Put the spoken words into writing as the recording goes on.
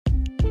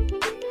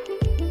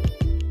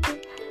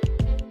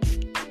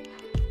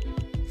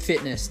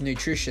fitness,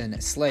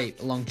 nutrition,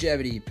 sleep,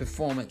 longevity,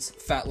 performance,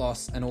 fat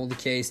loss, and all the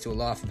keys to a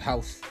life of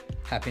health,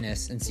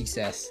 happiness, and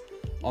success.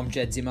 I'm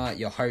Jed Zimmer,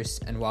 your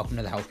host, and welcome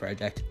to the Health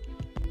Project.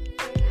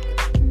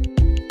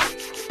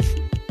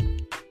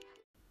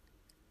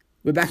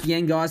 We're back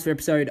again, guys, for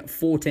episode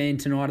 14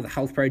 tonight of the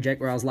Health Project,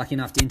 where I was lucky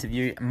enough to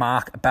interview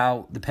Mark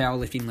Bell, the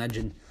powerlifting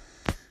legend.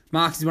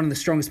 Mark is one of the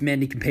strongest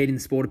men to compete in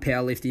the sport of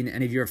powerlifting,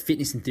 and if you're a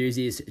fitness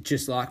enthusiast,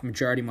 just like the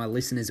majority of my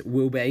listeners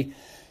will be,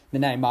 the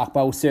name Mark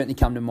Bell will certainly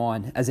come to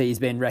mind, as he's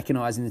been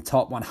recognised in the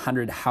top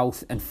 100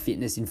 health and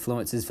fitness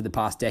influencers for the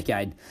past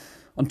decade.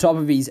 On top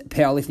of his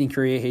powerlifting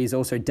career, he's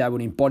also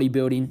dabbled in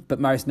bodybuilding, but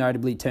most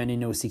notably turned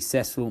into a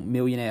successful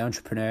millionaire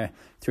entrepreneur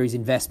through his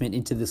investment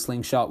into the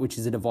slingshot, which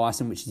is a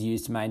device in which is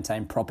used to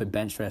maintain proper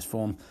bench press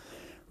form.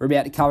 We're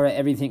about to cover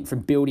everything from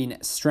building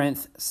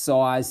strength,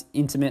 size,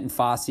 intermittent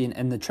fasting,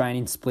 and the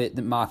training split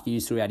that Mark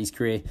used throughout his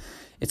career.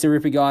 It's a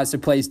ripper, guys, so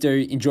please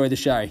do enjoy the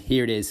show.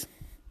 Here it is.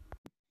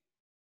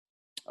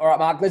 All right,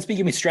 Mark, let's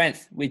begin with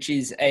strength, which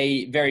is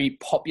a very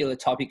popular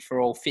topic for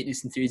all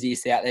fitness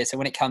enthusiasts out there. So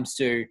when it comes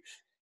to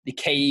the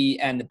key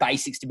and the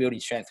basics to building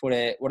strength, what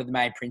are the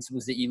main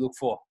principles that you look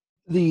for?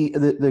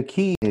 The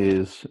key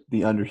is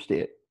the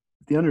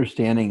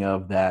understanding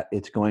of that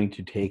it's going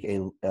to take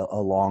a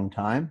long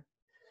time.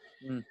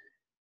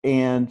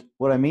 And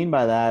what I mean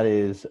by that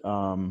is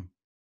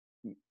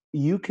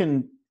you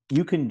can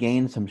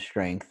gain some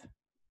strength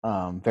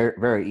very,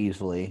 very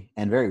easily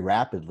and very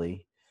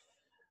rapidly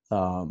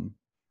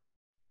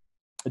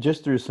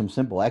just through some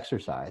simple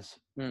exercise.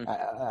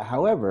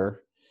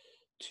 However,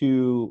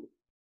 to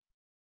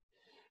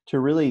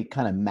really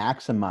kind of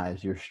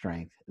maximize your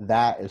strength,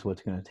 that is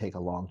what's going to take a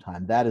long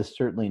time. That is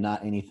certainly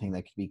not anything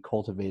that can be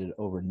cultivated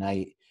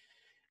overnight.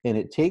 And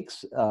it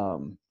takes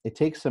some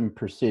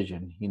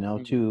precision,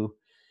 to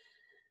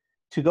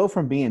go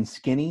from being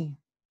skinny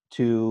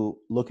to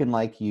looking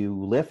like you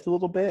lift a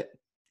little bit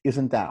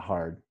isn't that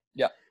hard.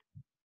 Yeah.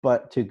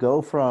 But to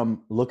go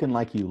from looking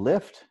like you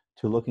lift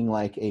to looking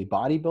like a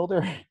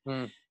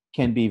bodybuilder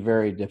can be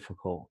very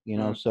difficult,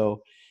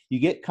 So you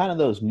get kind of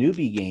those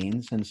newbie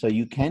gains, and so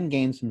you can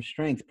gain some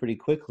strength pretty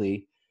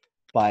quickly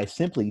by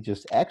simply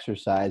just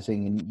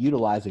exercising and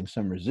utilizing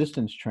some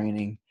resistance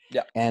training.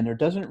 Yeah. And there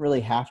doesn't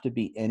really have to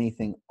be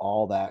anything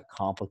all that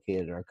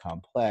complicated or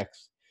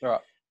complex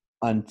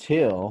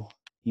until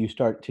you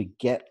start to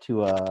get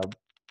to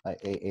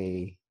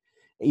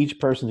each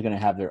person's going to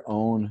have their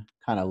own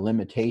kind of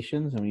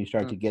limitations. And when you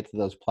start to get to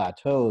those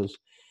plateaus,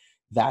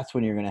 that's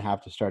when you're going to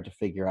have to start to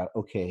figure out,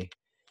 okay,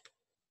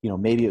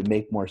 maybe it would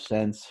make more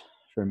sense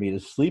for me to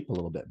sleep a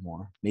little bit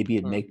more. Maybe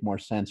it'd make more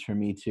sense for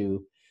me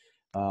to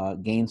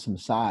gain some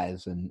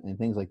size and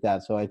things like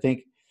that. So I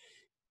think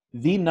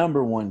the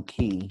number one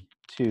key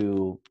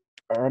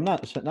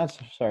not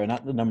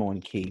the number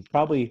one key,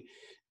 probably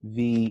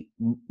the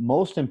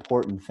most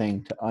important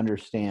thing to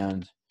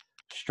understand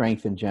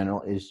strength in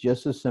general is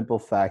just the simple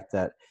fact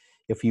that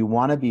if you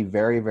want to be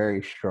very,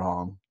 very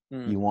strong,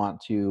 you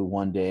want to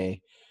one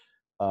day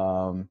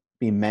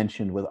be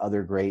mentioned with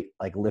other great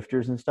like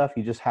lifters and stuff,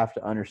 you just have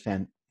to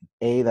understand,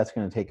 A, that's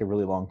going to take a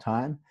really long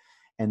time.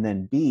 And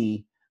then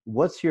B,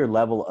 what's your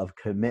level of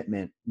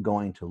commitment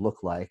going to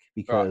look like?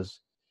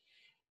 Because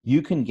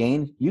you can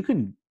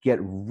get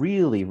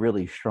really,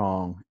 really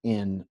strong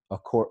in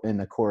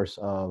the course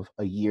of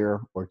a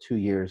year or 2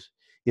 years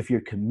if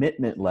your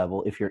commitment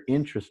level, if your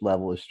interest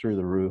level is through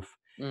the roof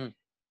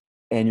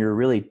and you're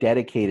really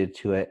dedicated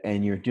to it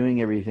and you're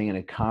doing everything in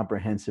a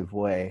comprehensive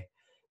way.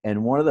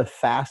 And one of the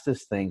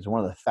fastest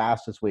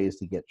ways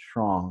to get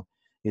strong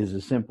is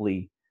to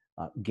simply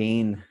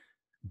gain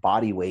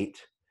body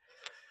weight.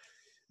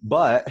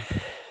 But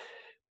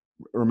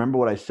remember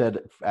what I said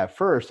at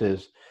first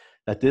is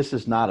that this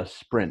is not a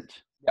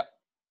sprint. Yep.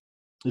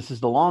 This is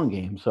the long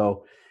game.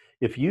 So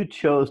if you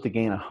chose to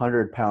gain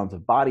 100 pounds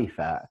of body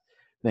fat,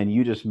 then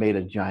you just made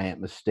a giant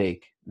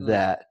mistake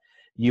that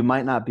you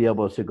might not be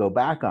able to go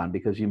back on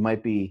because you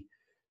might be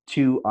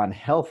too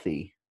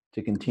unhealthy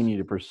to continue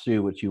to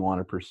pursue what you want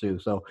to pursue.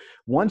 So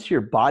once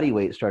your body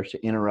weight starts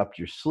to interrupt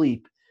your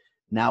sleep,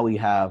 now we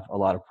have a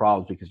lot of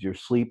problems because your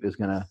sleep is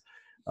going to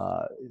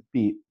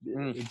be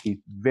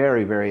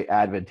very, very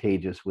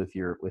advantageous with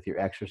your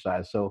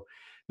exercise. So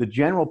the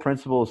general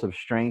principles of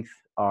strength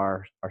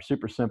are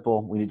super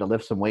simple. We need to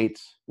lift some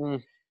weights.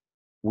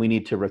 We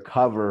need to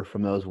recover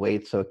from those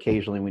weights. So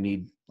occasionally we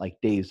need like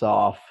days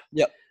off.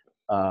 Yep.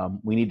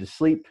 We need to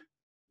sleep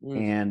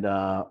and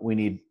we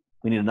need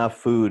enough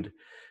food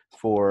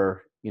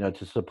for,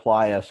 to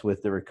supply us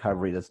with the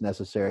recovery that's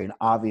necessary. And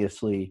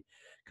obviously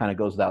kind of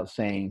goes without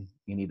saying,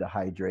 you need to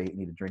hydrate, you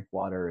need to drink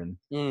water and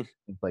things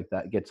like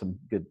that. Get some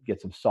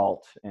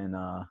salt and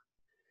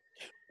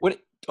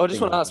I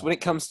just want to ask, when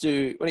it comes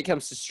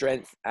to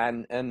strength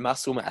and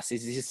muscle mass,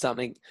 is this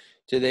something,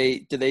 do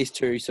these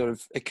two sort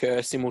of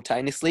occur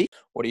simultaneously,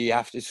 or do you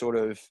have to sort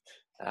of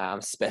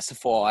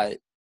specify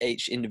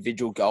each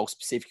individual goal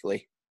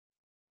specifically?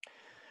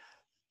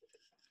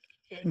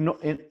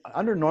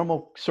 Under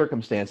normal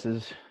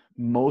circumstances,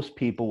 most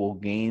people will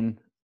gain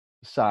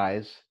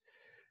size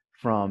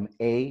from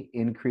A,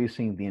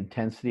 increasing the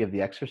intensity of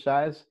the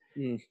exercise,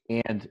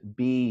 and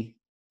B,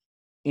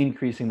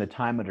 increasing the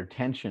time under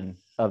tension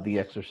of the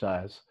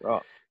exercise.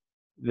 Right.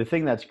 The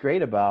thing that's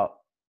great about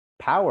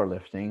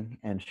powerlifting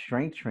and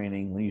strength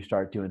training when you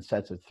start doing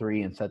sets of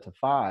 3 and sets of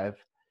 5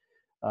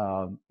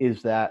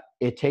 is that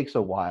it takes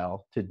a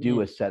while to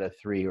do a set of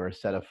 3 or a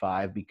set of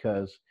 5,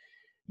 because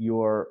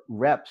your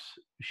reps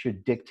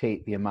should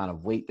dictate the amount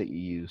of weight that you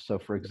use. So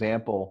for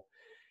example,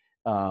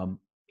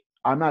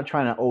 I'm not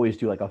trying to always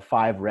do like a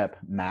 5 rep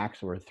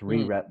max or a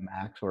 3 rep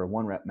max or a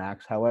 1 rep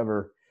max.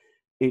 However,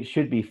 it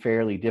should be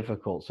fairly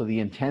difficult. So the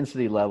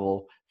intensity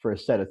level for a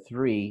set of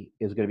 3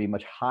 is going to be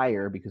much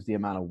higher, because the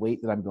amount of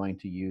weight that I'm going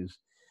to use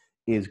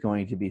is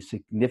going to be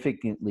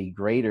significantly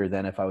greater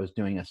than if I was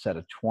doing a set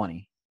of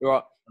 20.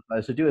 Right. If I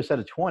was to do a set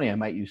of 20, I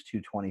might use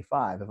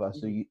 225. If I was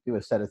to do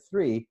a set of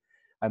 3,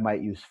 I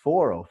might use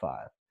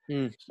 405.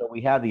 So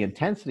we have the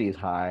intensity is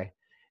high,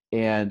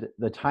 and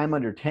the time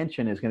under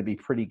tension is going to be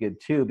pretty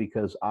good too,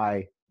 because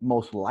I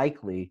most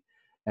likely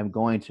am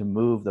going to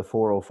move the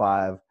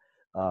 405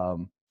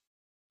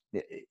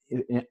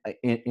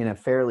 in a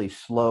fairly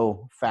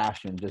slow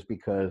fashion, just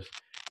because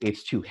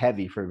it's too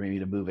heavy for me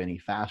to move any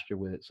faster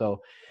with it.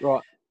 So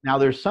now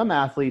there's some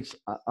athletes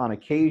on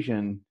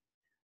occasion,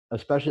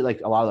 especially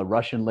like a lot of the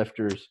Russian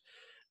lifters,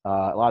 a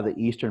lot of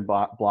the Eastern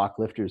bloc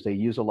lifters, they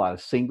use a lot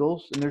of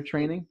singles in their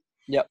training.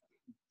 Yep.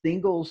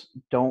 Singles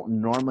don't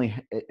normally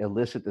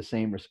elicit the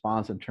same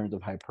response in terms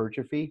of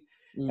hypertrophy.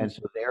 And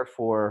so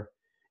therefore,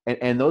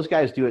 and those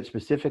guys do it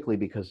specifically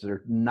because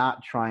they're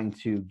not trying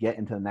to get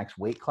into the next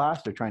weight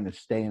class. They're trying to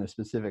stay in a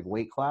specific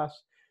weight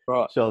class.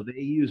 Right. So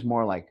they use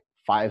more like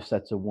 5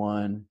 sets of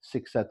 1,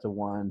 6 sets of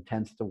 1,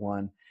 10 sets of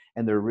 1.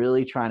 And they're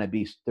really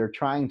they're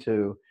trying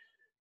to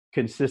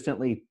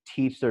consistently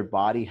teach their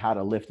body how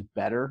to lift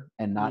better,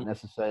 and not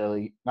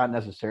necessarily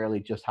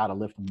just how to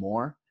lift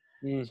more.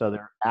 So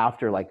they're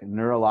after like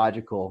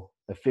neurological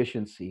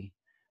efficiency,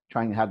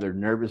 trying to have their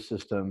nervous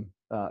system,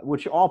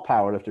 which all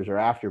powerlifters are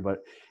after, but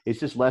it's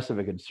just less of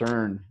a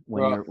concern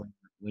when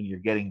you're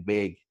getting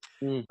big.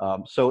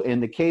 So in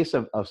the case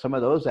of some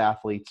of those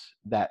athletes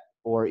that,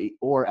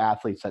 or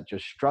athletes that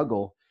just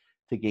struggle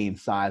to gain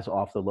size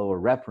off the lower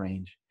rep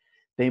range,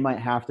 they might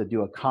have to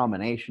do a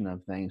combination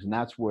of things. And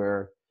that's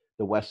where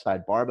the West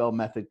Side Barbell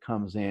method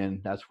comes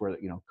in. That's where,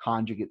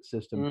 conjugate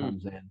system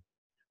comes in,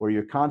 where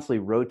you're constantly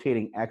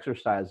rotating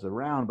exercises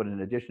around. But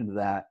in addition to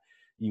that,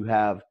 you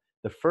have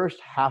the first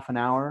half an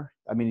hour.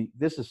 I mean,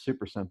 this is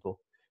super simple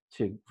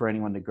for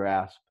anyone to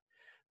grasp.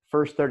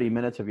 First 30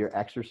 minutes of your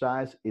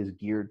exercise is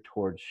geared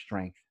towards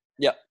strength.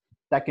 Yep.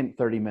 Second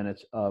 30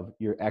 minutes of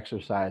your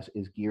exercise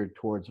is geared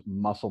towards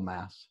muscle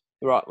mass.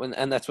 Right.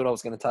 And that's what I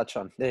was going to touch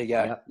on. There you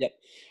go. Yep.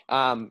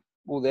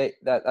 Well,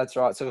 that's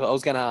right. So I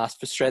was going to ask,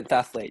 for strength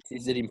athletes,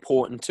 is it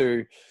important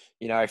to,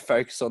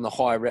 focus on the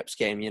high rep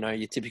scheme,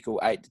 your typical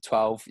 8 to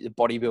 12, the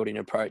bodybuilding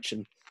approach,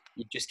 and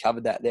you've just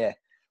covered that there.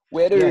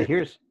 Let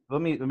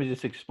me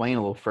just explain a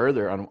little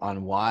further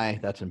on why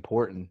that's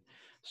important.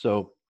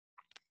 So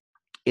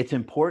it's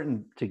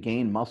important to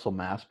gain muscle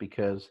mass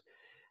because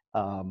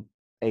a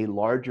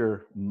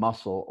larger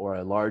muscle or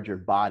a larger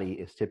body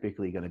is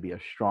typically going to be a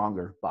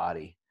stronger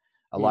body.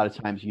 A lot of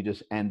times you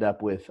just end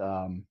up with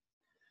some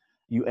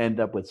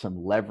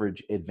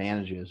leverage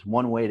advantages.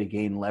 One way to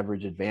gain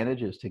leverage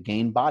advantage is to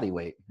gain body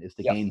weight, is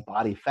to gain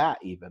body fat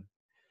even.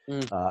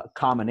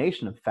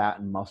 Combination of fat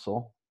and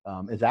muscle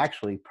is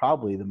actually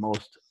probably the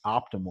most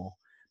optimal,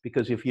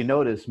 because if you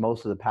notice,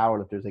 most of the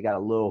powerlifters, they got a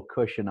little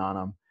cushion on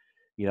them.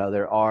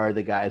 There are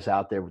the guys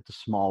out there with the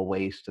small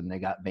waist and they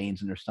got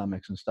veins in their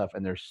stomachs and stuff,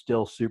 and they're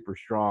still super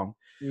strong.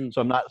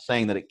 So I'm not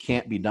saying that it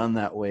can't be done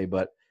that way,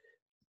 but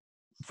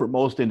for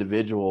most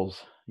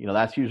individuals,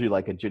 that's usually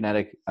like a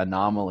genetic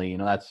anomaly.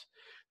 That's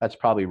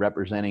probably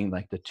representing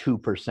like the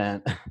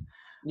 2%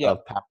 of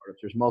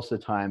powerlifters. Most of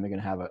the time, they're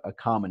going to have a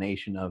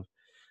combination of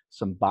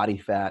some body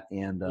fat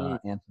and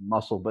some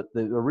muscle. But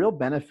the real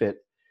benefit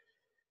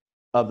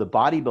of the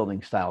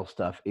bodybuilding style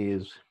stuff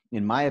is,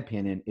 in my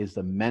opinion, is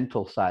the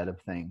mental side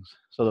of things.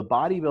 So the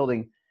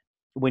bodybuilding,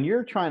 when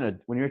you're trying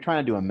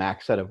to do a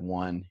max set of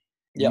 1,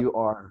 you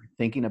are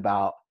thinking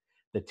about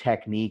the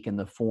technique and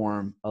the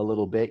form a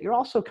little bit. You're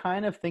also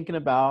kind of thinking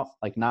about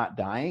like not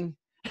dying.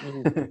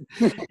 And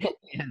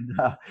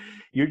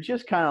you're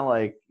just kind of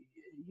like,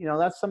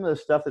 that's some of the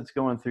stuff that's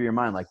going through your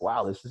mind. Like,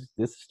 wow, this is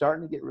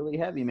starting to get really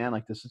heavy, man.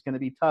 Like, this is going to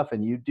be tough.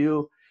 And you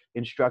do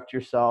instruct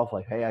yourself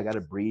like, hey, I got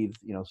to breathe,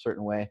 a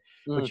certain way,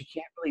 but you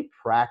can't really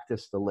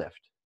practice the lift.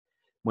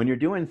 When you're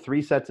doing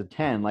 3 sets of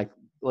 10, like,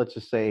 let's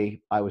just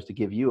say I was to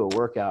give you a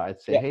workout,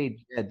 I'd say, hey,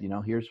 Jed,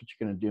 here's what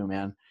you're going to do,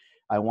 man.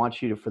 I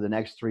want you to, for the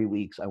next 3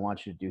 weeks, I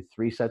want you to do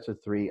 3 sets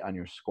of 3 on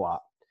your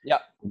squat. Yeah.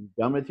 When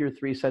you're done with your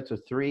 3 sets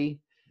of 3,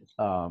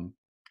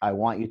 I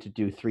want you to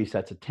do 3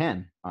 sets of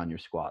 10 on your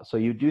squat. So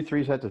you do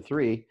 3 sets of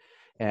 3,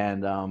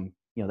 and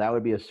that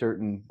would be a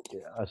certain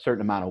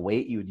amount of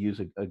weight. You would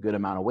use a good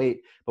amount of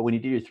weight. But when you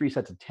do your 3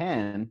 sets of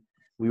 10,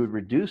 we would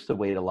reduce the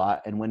weight a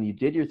lot. And when you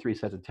did your 3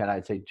 sets of 10,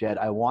 I'd say, Jed,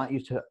 I want you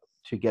to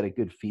get a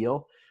good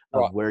feel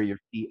of Right. where your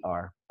feet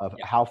are, of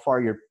Yeah. how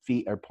far your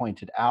feet are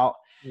pointed out.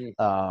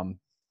 Mm.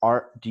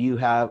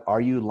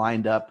 Are you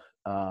lined up,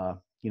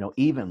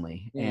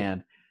 evenly? Mm.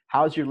 And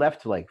how's your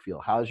left leg feel?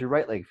 How's your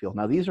right leg feel?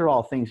 Now, these are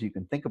all things you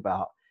can think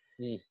about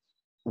Mm.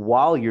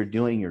 while you're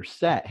doing your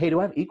set. Hey, do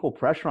I have equal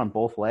pressure on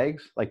both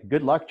legs? Like,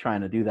 good luck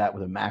trying to do that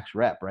with a max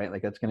rep, right?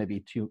 Like, that's going to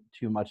be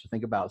too much to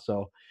think about.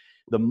 So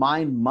the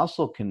mind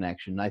muscle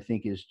connection, I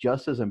think, is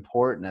just as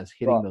important as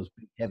hitting Right. those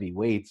big, heavy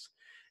weights.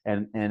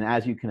 And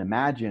as you can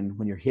imagine,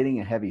 when you're hitting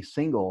a heavy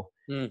single,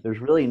 Mm. there's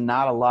really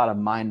not a lot of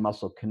mind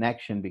muscle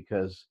connection,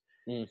 because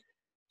Mm.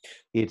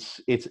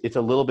 it's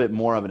a little bit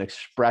more of an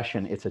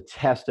expression. It's a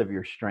test of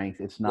your strength.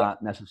 It's Yeah.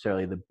 not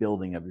necessarily the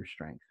building of your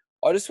strength.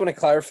 I just want to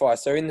clarify.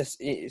 So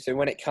so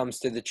when it comes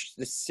to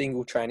the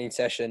single training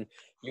session,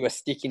 you are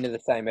sticking to the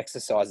same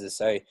exercises.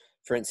 So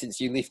for instance,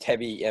 you lift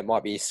heavy, it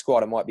might be a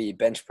squat, it might be a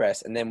bench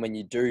press. And then when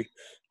you do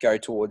go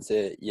towards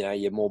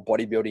your more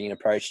bodybuilding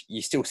approach,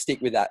 you still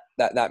stick with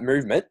that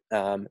movement.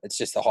 It's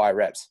just the higher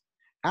reps.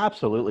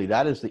 Absolutely.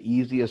 That is the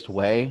easiest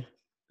way.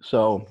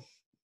 So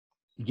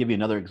give you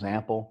another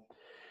example.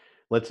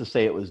 Let's just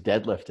say it was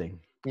deadlifting.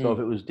 So if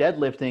it was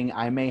deadlifting,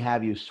 I may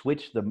have you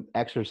switch the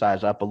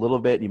exercise up a little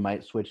bit. You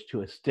might switch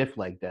to a stiff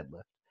leg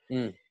deadlift.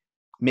 Mm.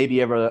 Maybe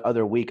every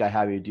other week I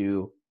have you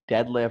do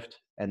deadlift,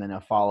 and then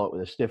I follow it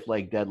with a stiff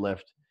leg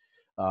deadlift.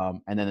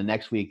 And then the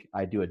next week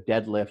I do a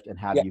deadlift and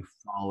have Yeah. you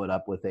follow it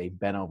up with a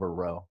bent over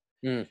row.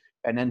 Mm.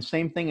 And then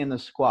same thing in the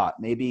squat.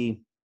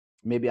 Maybe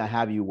I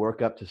have you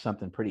work up to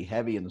something pretty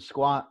heavy in the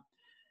squat.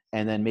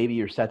 And then maybe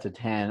your sets of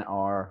 10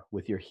 are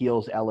with your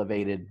heels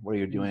elevated, where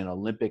you're doing an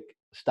Olympic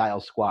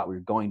style squat where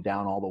you're going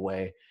down all the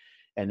way.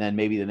 And then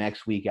maybe the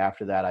next week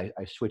after that, I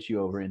switch you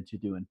over into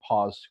doing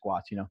pause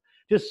squats,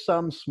 just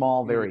some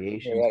small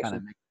variations kind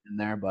of mixed in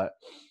there. But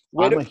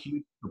I'm a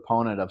huge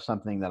proponent of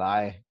something that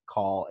I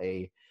call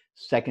a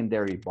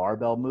secondary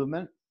barbell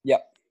movement.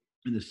 Yep.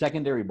 And the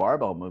secondary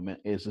barbell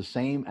movement is the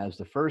same as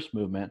the first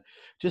movement,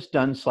 just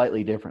done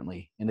slightly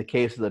differently. In the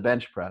case of the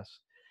bench press,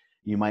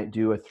 you might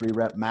do a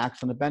 3-rep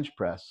max on the bench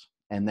press,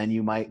 and then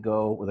you might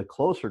go with a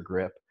closer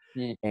grip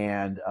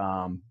and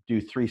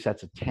do 3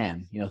 sets of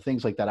 10,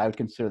 things like that. I would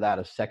consider that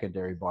a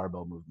secondary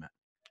barbell movement.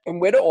 And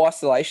where do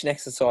isolation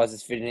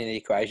exercises fit into the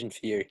equation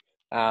for you?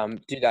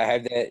 Do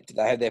they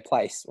have their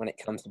place when it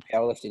comes to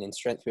powerlifting and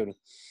strength building?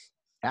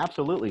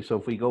 Absolutely. So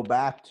if we go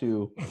back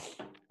to,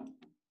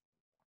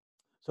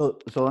 so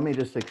let me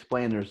just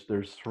explain.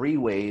 There's 3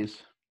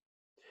 ways.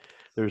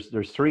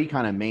 There's 3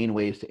 kind of main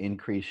ways to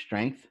increase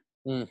strength.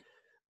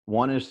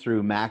 One is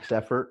through max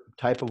effort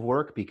type of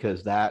work,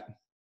 because that,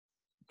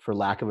 for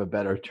lack of a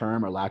better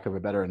term or lack of a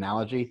better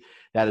analogy,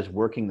 that is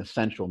working the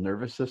central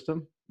nervous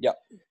system. Yep.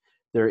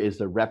 There is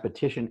the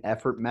repetition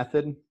effort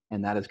method,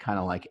 and that is kind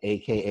of like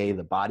AKA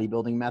the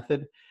bodybuilding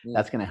method.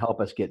 That's going to help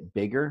us get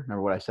bigger.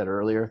 Remember what I said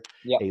earlier?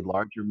 Yep. A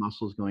larger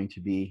muscle is going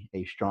to be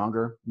a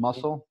stronger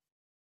muscle.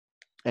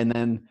 And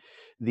then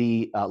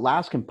the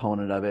last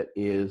component of it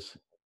is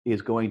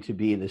going to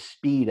be the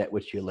speed at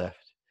which you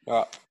lift.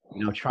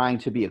 Trying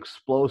to be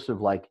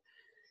explosive. Like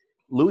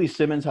Louis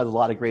Simmons has a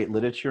lot of great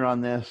literature on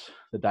this.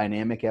 The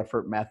dynamic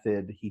effort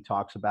method, he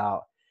talks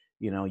about,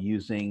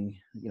 using,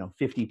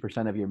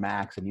 50% of your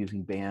max and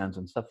using bands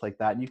and stuff like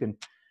that. And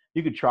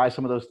you could try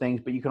some of those things,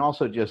 but you can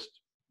also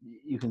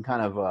you can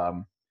kind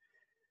of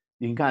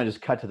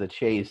just cut to the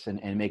chase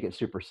and make it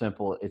super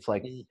simple. It's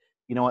like,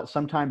 you know what,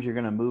 sometimes you're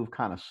going to move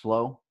kind of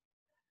slow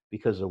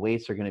because the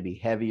weights are going to be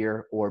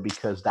heavier, or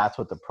because that's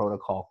what the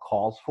protocol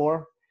calls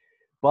for.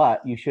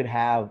 But you should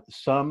have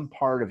some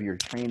part of your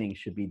training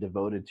should be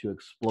devoted to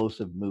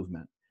explosive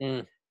movement.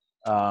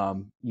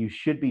 You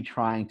should be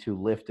trying to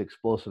lift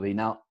explosively.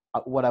 Now,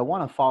 what I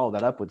want to follow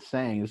that up with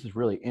saying, this is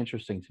really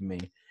interesting to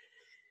me,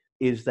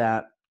 is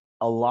that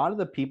a lot of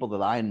the people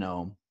that I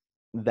know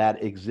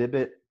that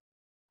exhibit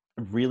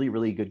really,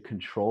 really good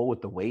control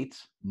with the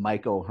weights,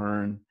 Mike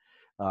O'Hearn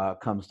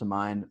comes to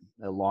mind,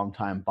 a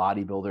longtime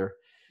bodybuilder.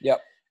 Yep.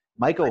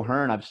 Mike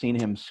O'Hearn, I've seen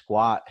him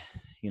squat,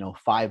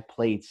 5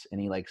 plates, and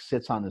he like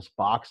sits on this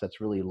box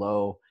that's really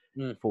low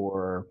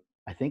for,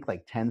 I think,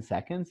 like 10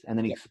 seconds, and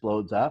then he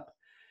explodes up.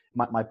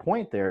 My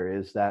point there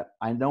is that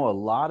I know a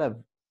lot of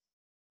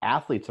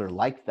athletes are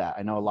like that.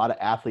 I know a lot of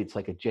athletes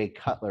like a Jay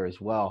Cutler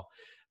as well,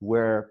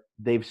 where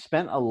they've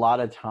spent a lot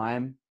of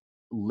time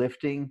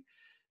lifting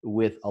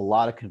with a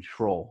lot of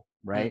control,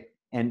 right?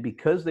 And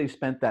because they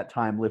spent that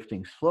time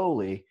lifting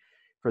slowly,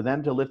 for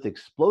them to lift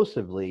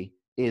explosively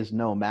is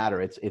no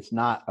matter. It's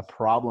not a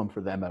problem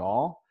for them at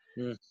all.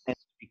 And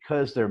it's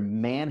because they're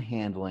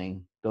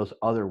manhandling those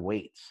other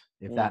weights,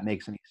 if that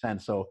makes any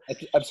sense. So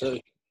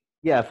absolutely.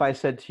 Yeah, if I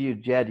said to you,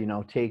 Jed,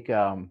 take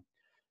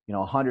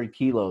 100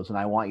 kilos, and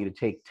I want you to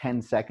take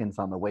 10 seconds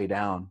on the way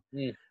down.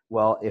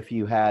 Well, if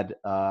you had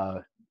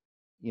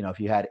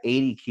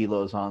 80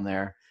 kilos on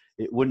there,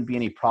 it wouldn't be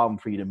any problem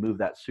for you to move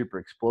that super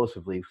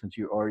explosively, since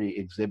you already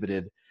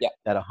exhibited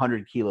that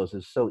 100 kilos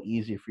is so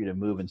easy for you to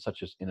move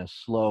in a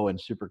slow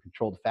and super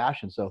controlled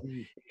fashion. So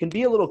it can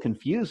be a little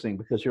confusing,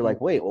 because you're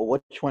like, wait, well,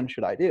 which one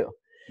should I do?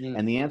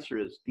 And the answer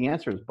is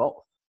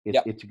both.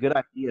 It's a good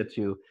idea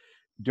to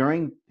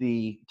during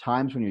the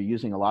times when you're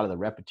using a lot of the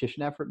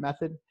repetition effort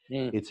method,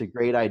 it's a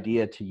great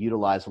idea to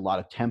utilize a lot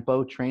of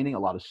tempo training, a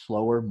lot of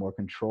slower, more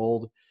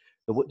controlled,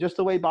 just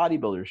the way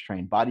bodybuilders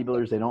train.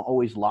 Bodybuilders, they don't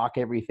always lock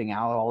everything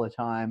out all the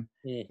time.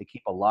 They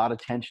keep a lot of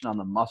tension on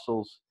the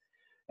muscles,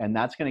 and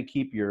that's going to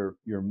keep your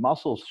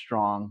muscles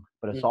strong,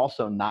 but it's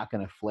also not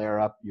going to flare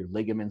up your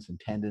ligaments and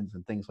tendons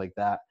and things like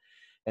that.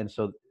 And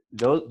so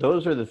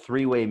those are the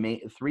three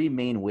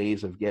main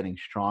ways of getting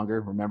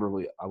stronger. Remember,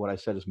 what I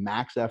said is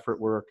max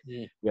effort work.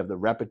 We have the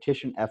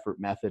repetition effort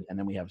method, and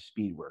then we have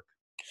speed work.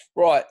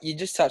 Right. You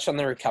just touched on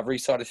the recovery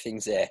side of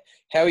things there.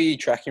 How are you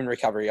tracking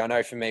recovery? I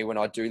know for me, when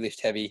I do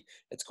lift heavy,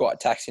 it's quite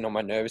taxing on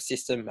my nervous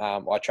system.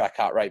 I track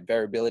heart rate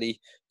variability,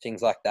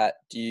 things like that.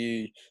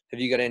 Have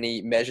you got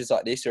any measures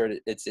like this, or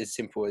it's as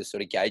simple as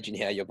sort of gauging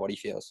how your body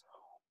feels?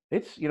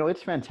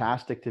 It's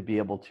fantastic to be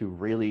able to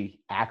really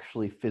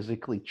actually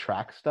physically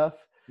track stuff.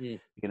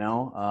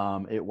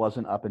 It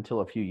wasn't up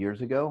until a few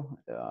years ago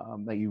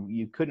that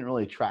you couldn't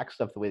really track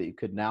stuff the way that you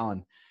could now.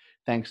 And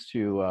thanks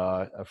to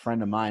a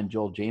friend of mine,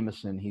 Joel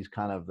Jameson, he's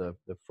kind of the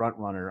front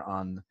runner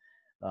on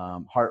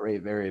heart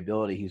rate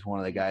variability. He's one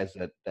of the guys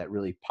that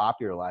really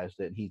popularized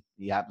it.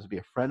 He happens to be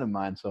a friend of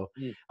mine. So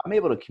I'm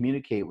able to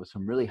communicate with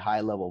some really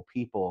high level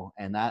people,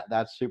 and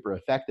that's super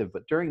effective.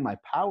 But during my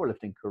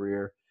powerlifting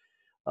career,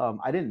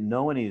 I didn't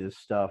know any of this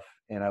stuff,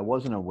 and I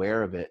wasn't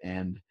aware of it.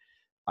 And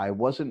I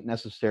wasn't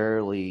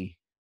necessarily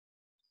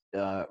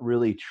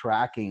really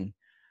tracking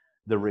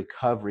the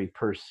recovery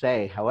per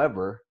se.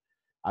 However,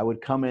 I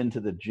would come into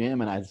the gym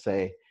and I'd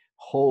say,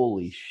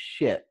 holy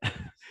shit,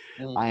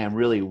 I am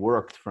really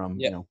worked from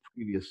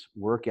previous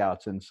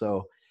workouts. And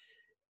so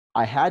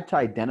I had to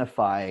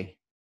identify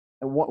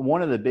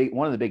one of the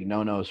big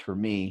no-nos for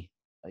me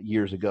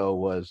years ago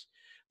was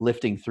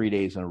lifting 3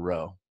 days in a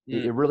row.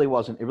 It really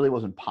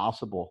wasn't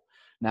possible.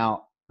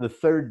 Now, the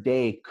third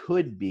day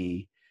could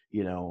be,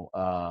 it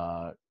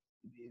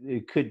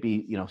could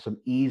be, some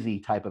easy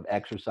type of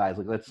exercise.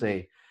 Like let's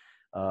say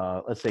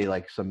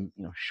like some,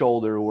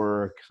 shoulder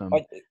work, some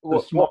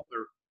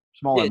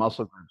smaller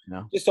muscle groups,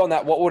 Just on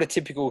that, what would a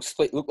typical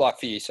split look like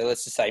for you? So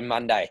let's just say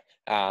Monday.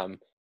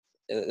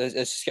 Let's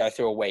just go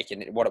through a week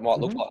and what it might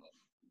look like.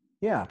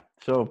 Yeah.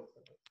 So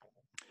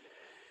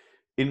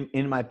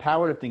in my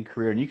powerlifting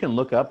career, and you can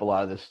look up a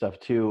lot of this stuff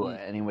too.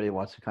 Anybody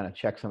wants to kind of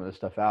check some of this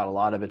stuff out. A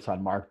lot of it's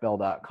on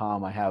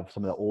markbell.com. I have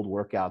some of the old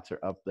workouts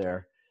are up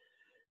there.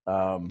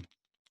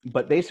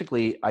 But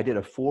basically I did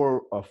a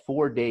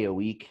 4 day a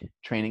week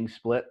training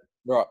split.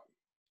 Right.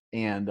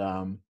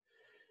 And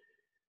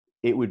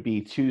it would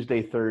be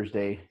Tuesday,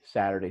 Thursday,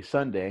 Saturday,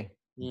 Sunday.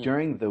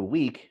 During the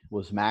week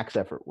was max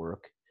effort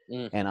work.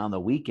 And on the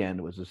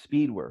weekend was the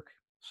speed work.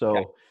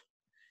 So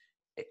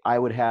I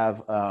would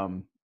have,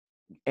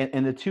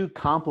 and the two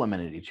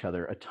complemented each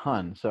other a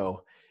ton.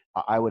 So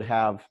I would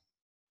have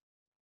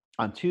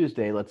on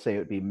Tuesday, let's say it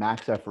would be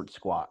max effort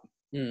squat.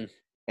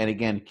 And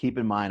again, keep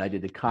in mind, I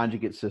did the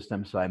conjugate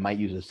system. So I might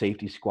use a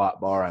safety squat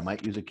bar. I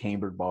might use a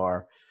cambered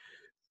bar.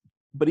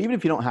 But even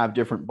if you don't have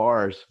different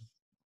bars,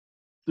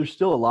 there's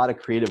still a lot of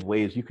creative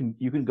ways. You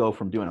can go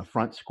from doing a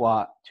front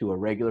squat to a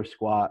regular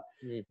squat.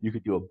 You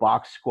could do a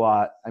box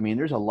squat. I mean,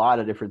 there's a lot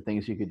of different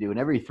things you could do. And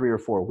every 3 or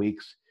 4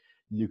 weeks,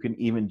 you can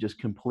even just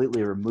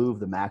completely remove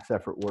the max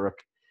effort work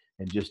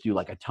and just do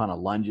like a ton of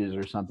lunges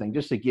or something,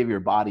 just to give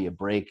your body a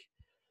break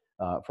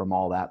from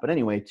all that. But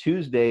anyway,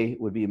 Tuesday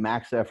would be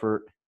max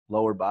effort,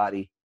 lower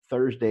body.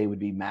 Thursday would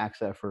be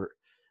max effort,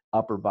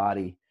 upper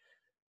body.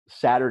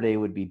 Saturday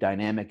would be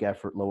dynamic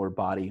effort, lower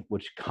body,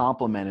 which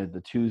complemented the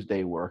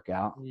Tuesday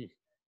workout.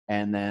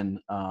 And then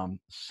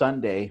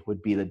Sunday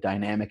would be the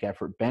dynamic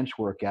effort bench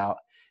workout,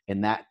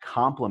 and that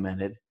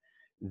complemented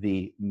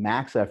the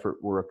max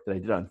effort work that I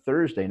did on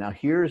Thursday. Now,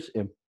 here's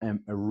a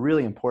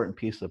really important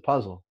piece of the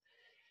puzzle.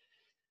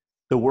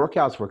 The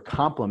workouts were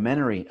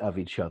complementary of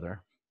each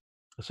other.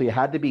 So you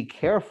had to be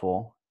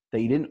careful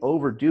that you didn't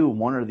overdo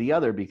one or the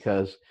other,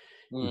 because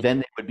then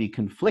they would be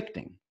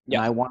conflicting. And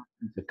I want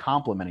them to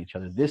complement each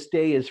other. This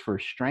day is for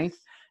strength,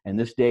 and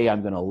this day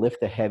I'm going to lift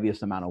the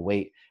heaviest amount of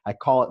weight. I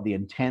call it the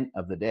intent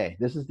of the day.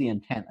 This is the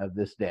intent of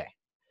this day.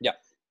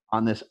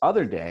 On this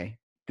other day,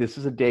 this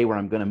is a day where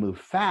I'm going to move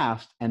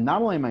fast. And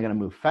not only am I going to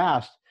move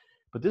fast,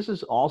 but this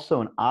is also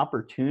an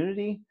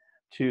opportunity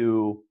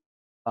to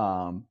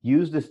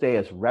use this day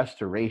as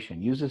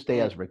restoration, use this day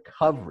as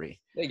recovery.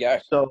 There you go.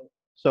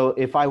 So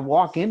if I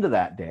walk into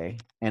that day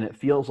and it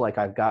feels like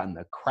I've gotten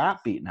the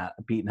crap beaten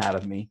out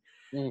of me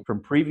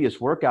from previous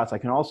workouts, I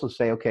can also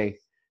say, okay,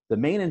 the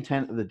main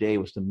intent of the day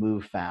was to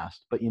move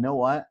fast. But you know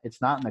what?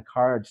 It's not in the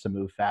cards to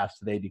move fast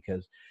today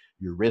because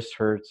your wrist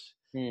hurts,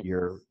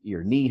 your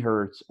knee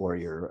hurts, or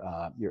your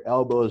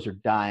elbows are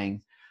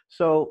dying.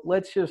 So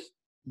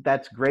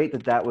that's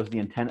great that was the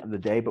intent of the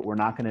day, but we're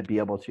not going to be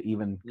able to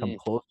even come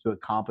close to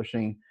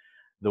accomplishing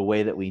the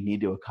way that we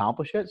need to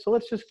accomplish it. So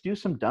let's just do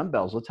some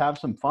dumbbells. Let's have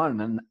some fun.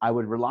 And I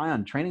would rely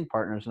on training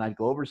partners, and I'd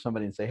go over to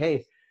somebody and say,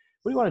 hey,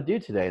 what do you want to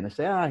do today? And they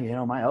say,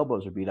 my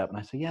elbows are beat up. And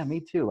I say, yeah,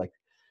 me too.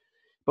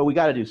 but we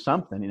got to do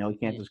something, we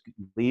can't just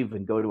leave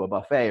and go to a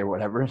buffet or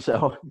whatever.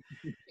 So,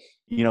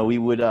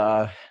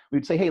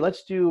 we'd say, hey,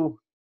 let's do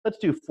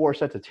 4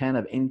 sets of 10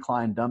 of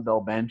incline dumbbell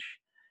bench.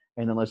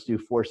 And then let's do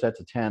 4 sets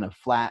of 10 of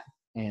flat.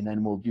 And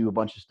then we'll do a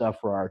bunch of stuff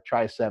for our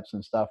triceps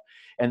and stuff.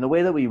 And the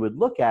way that we would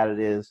look at it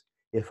is,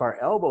 if our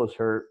elbows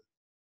hurt,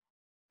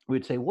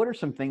 we'd say, what are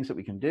some things that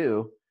we can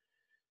do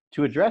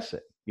to address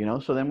it?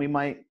 So then we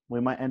might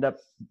end up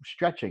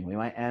stretching. We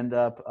might end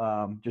up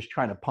just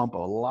trying to pump a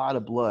lot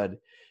of blood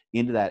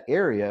into that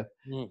area.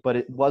 But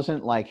it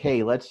wasn't like,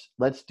 hey, let's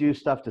do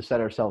stuff to set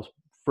ourselves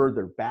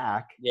further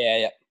back.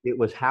 Yeah. It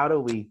was, how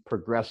do we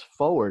progress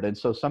forward? And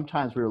so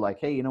sometimes we were like,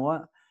 hey, you know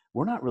what?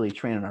 We're not really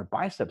training our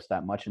biceps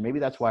that much, and maybe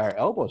that's why our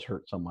elbows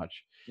hurt so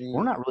much.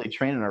 We're not really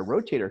training our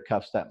rotator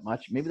cuffs that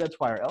much. Maybe that's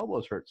why our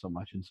elbows hurt so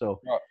much. And so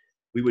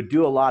we would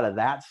do a lot of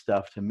that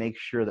stuff to make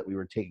sure that we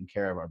were taking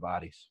care of our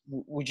bodies.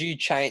 Would you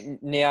change,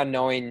 now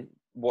knowing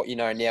what you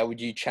know now, would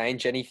you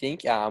change anything?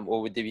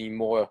 Or would there be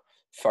more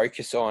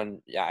focus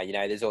on,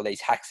 there's all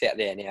these hacks out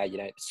there now,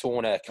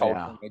 sauna, cold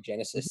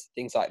thermogenesis,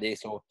 things like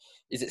this, or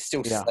is it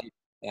still sleep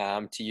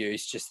to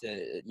use just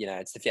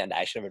it's the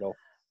foundation of it all?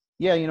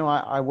 Yeah,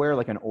 I wear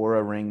like an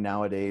Aura ring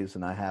nowadays,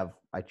 and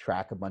I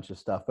track a bunch of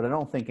stuff, but I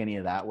don't think any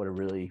of that would have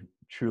really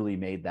truly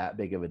made that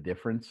big of a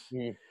difference.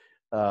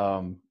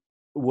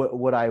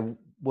 What I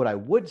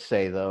would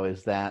say though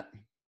is that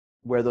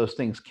where those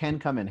things can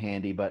come in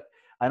handy, but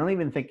I don't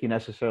even think you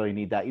necessarily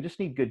need that. You just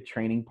need good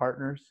training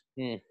partners,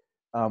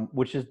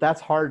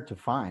 that's hard to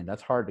find.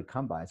 That's hard to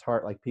come by. It's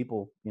hard, like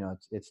people,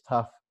 it's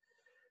tough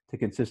to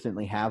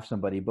consistently have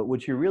somebody. But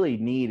what you really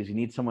need is, you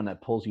need someone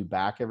that pulls you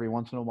back every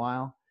once in a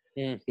while.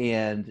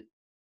 And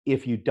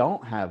if you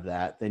don't have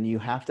that, then you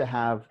have to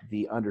have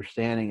the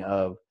understanding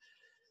of,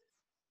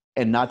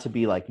 and not to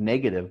be like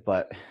negative,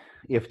 but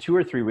if 2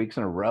 or 3 weeks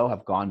in a row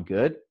have gone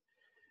good,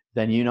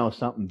 then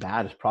something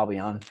bad is probably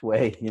on its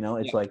way.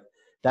 It's like,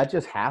 that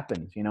just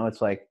happens.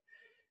 It's like,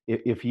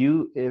 if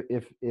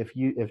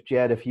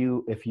Jed, if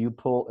you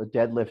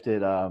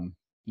deadlifted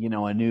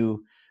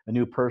a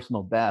new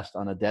personal best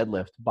on a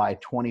deadlift by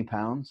 20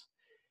 pounds,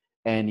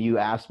 and you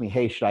asked me,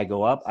 hey, should I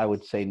go up? I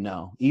would say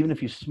no, even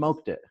if you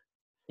smoked it.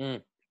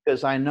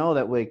 Because I know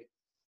that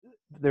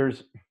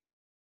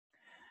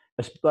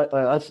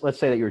let's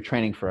say that you're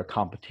training for a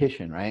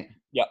competition, right?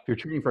 Yeah. If you're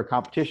training for a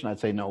competition, I'd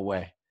say no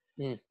way.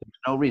 There's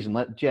no reason.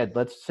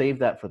 Let's save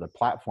that for the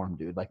platform,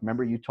 dude. Like,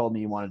 remember you told me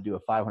you want to do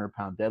a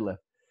 500-pound deadlift.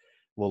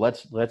 Well,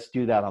 let's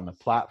do that on the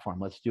platform.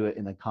 Let's do it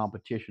in the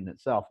competition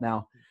itself.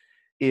 Now,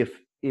 if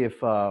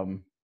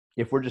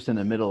we're just in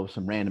the middle of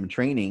some random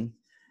training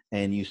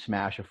and you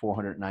smash a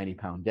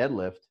 490-pound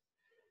deadlift,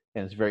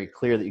 and it's very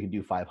clear that you can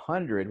do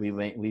 500,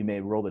 we may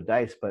roll the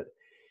dice. But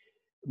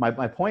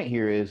my point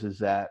here is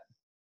that,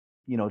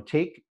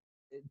 take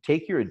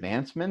your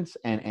advancements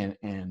and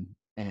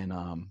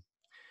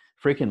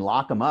freaking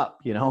lock them up,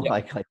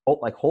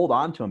 like hold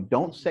on to them.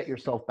 Don't set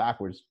yourself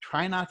backwards.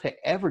 Try not to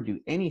ever do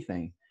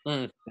anything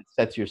that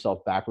sets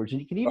yourself backwards. And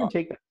you can even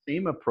take that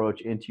same approach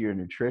into your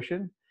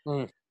nutrition.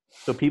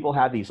 So people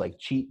have these like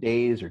cheat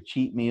days or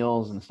cheat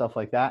meals and stuff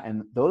like that.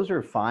 And those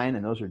are fine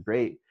and those are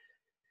great.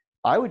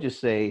 I would just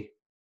say,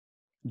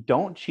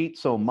 don't cheat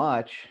so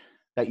much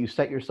that you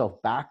set yourself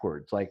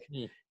backwards. Like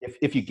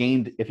if you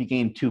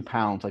gained 2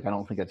 pounds, like, I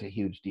don't think that's a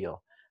huge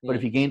deal. But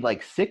if you gained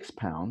like 6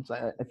 pounds,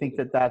 I think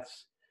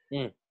that's,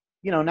 now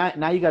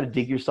you got to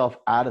dig yourself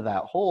out of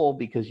that hole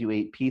because you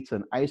ate pizza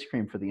and ice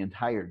cream for the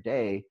entire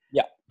day.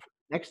 Yeah.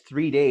 Next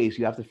 3 days,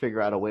 you have to figure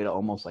out a way to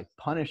almost like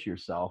punish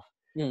yourself.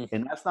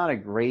 And that's not a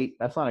great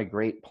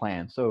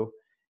plan. So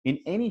in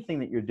anything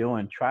that you're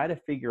doing, try to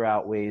figure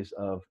out ways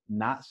of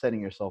not setting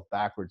yourself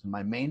backwards. And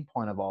my main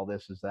point of all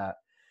this is that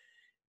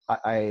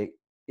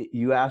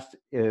you asked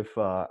if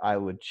I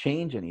would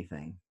change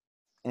anything.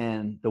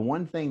 And the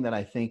one thing that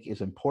I think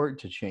is important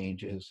to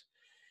change is,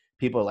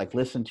 people are like,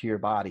 listen to your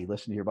body,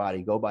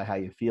 go by how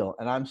you feel.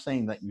 And I'm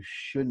saying that you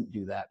shouldn't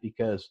do that,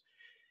 because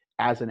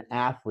as an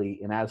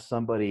athlete and as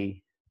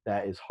somebody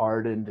that is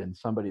hardened and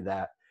somebody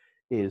that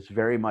is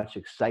very much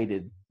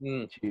excited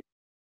to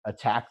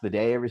attack the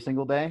day every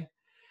single day,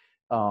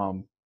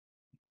 I'm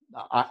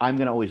going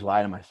to always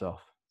lie to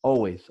myself.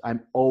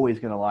 I'm always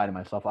going to lie to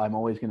myself. I'm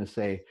always going to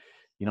say,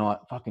 you know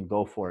what, fucking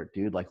go for it,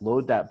 dude. Like,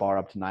 load that bar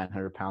up to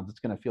 900 pounds. It's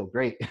going to feel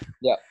great.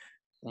 Yeah.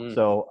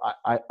 So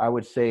I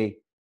would say,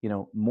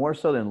 more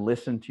so than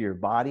listen to your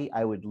body,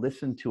 I would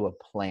listen to a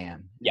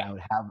plan. Yeah.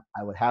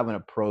 I would have an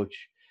approach,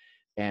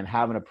 and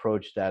have an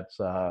approach that's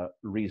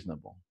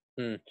reasonable.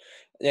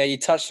 Yeah, you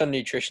touched on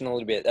nutrition a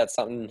little bit. That's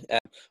something, I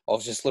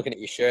was just looking at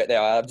your shirt there.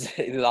 I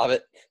absolutely love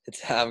it.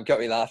 It's got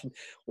me laughing.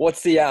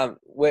 What's the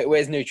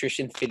where's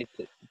nutrition fit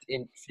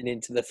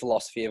into the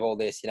philosophy of all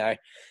this?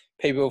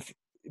 People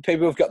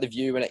have got the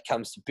view when it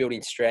comes to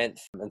building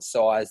strength and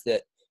size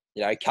that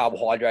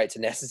carbohydrates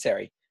are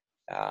necessary,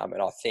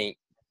 and I think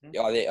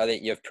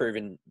you've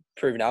proven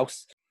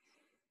else.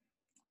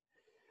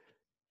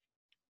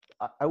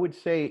 I would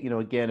say,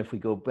 again, if we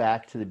go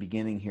back to the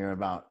beginning here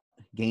about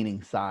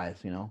gaining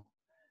size,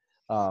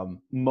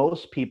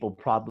 most people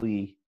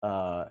probably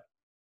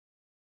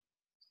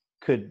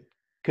could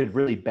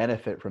really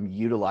benefit from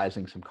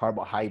utilizing some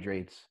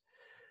carbohydrates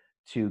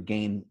to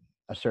gain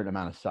a certain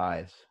amount of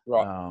size,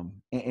 Right.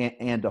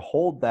 and to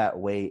hold that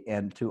weight,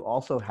 and to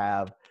also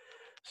have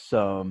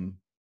some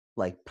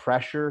like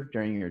pressure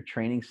during your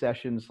training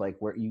sessions, like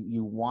where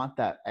you want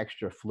that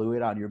extra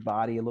fluid on your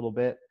body a little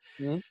bit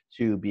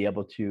to be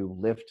able to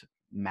lift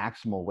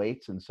maximal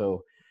weights. And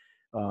so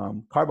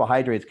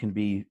carbohydrates can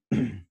be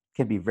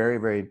can be very,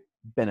 very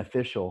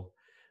beneficial,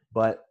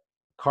 but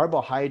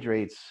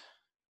carbohydrates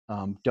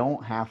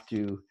don't have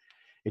to,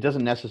 it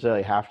doesn't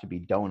necessarily have to be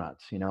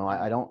donuts. You know,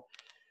 I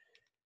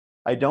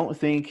don't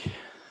think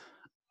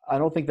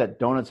that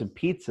donuts and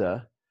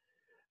pizza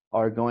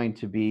are going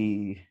to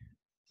be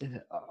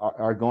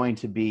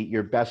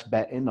your best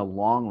bet in the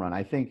long run.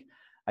 I think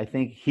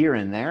here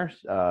and there,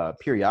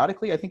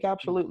 periodically, I think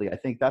absolutely. I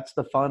think that's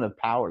the fun of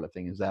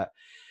powerlifting, is that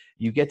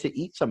you get to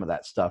eat some of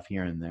that stuff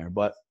here and there,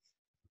 but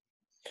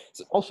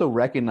also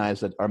recognize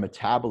that our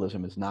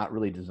metabolism is not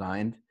really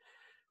designed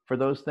for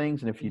those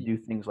things. And if you do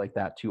things like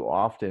that too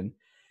often.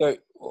 So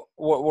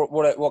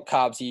what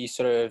carbs are you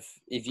sort of,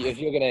 if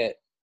you're going to,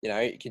 you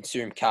know,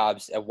 consume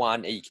carbs at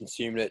one, are you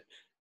consuming it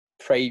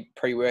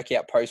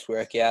pre-workout,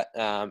 post-workout,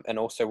 and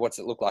also what's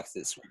it look like? Is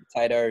it sweet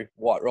potato,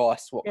 white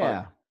rice? What kind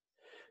of?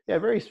 Yeah,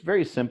 very,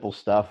 very simple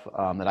stuff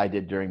that I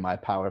did during my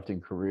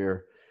powerlifting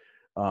career.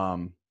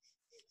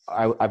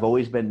 I've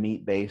always been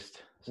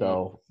meat-based,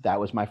 so that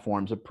was my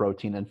forms of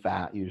protein and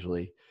fat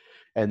usually.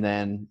 And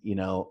then, you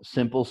know,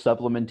 simple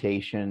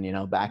supplementation. You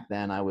know, back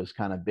then I was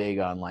kind of big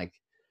on, like,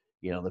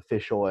 you know, the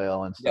fish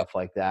oil and stuff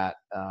like that.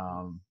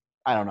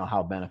 I don't know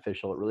how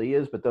beneficial it really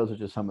is, but those are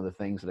just some of the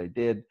things that I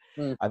did.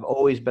 I've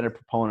always been a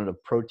proponent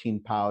of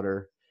protein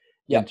powder.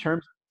 In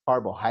terms of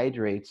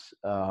carbohydrates,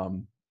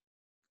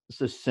 it's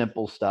just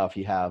simple stuff.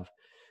 You have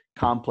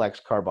complex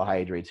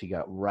carbohydrates. You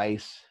got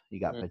rice, you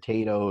got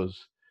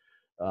potatoes,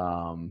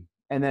 and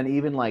then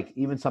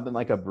even something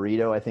like a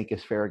burrito, I think,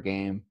 is fair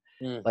game.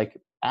 Like,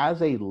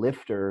 as a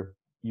lifter,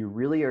 you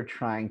really are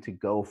trying to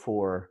go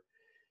for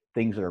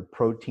things that are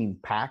protein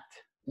packed.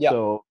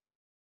 So,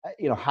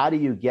 you know, how do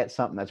you get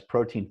something that's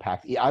protein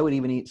packed? I would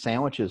even eat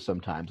sandwiches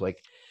sometimes. Like,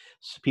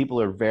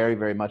 people are very,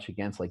 very much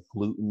against like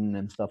gluten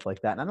and stuff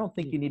like that. And I don't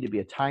think you need to be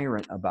a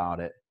tyrant about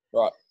it.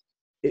 Right.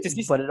 It's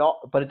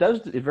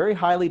very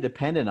highly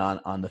dependent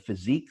on the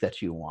physique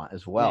that you want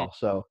as well.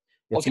 So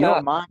if you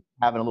don't mind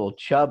having a little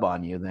chub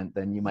on you,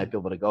 then you might be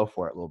able to go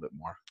for it a little bit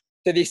more.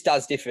 So this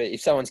does differ. If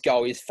someone's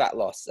goal is fat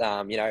loss,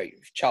 you know,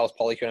 Charles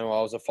Poliquin, who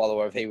I was a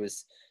follower of, he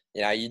was,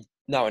 you know,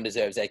 no one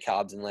deserves their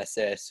carbs unless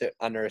they're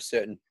under a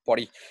certain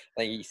body.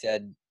 I think he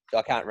said,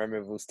 I can't remember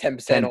if it was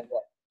 10% or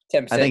what.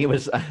 10%. I think it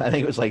was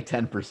like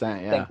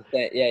 10%. Yeah.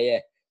 10%, yeah.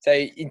 So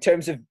in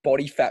terms of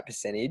body fat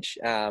percentage,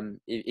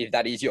 if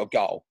that is your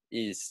goal,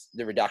 is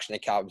the reduction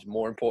of carbs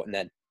more important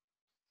than?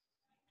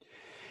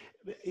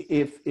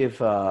 If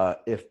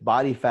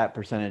body fat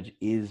percentage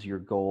is your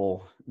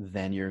goal,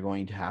 then you're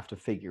going to have to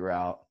figure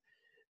out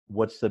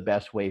what's the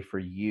best way for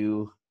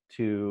you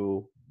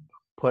to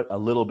put a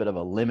little bit of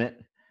a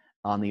limit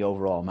on the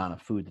overall amount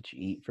of food that you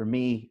eat. For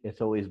me, it's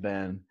always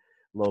been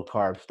low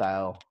carb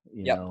style,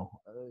 you know,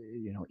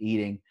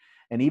 eating.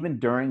 And even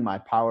during my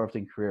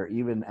powerlifting career,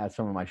 even at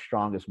some of my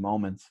strongest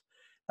moments,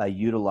 I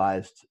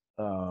utilized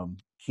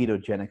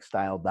ketogenic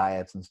style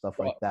diets and stuff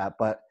like that.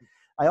 But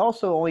I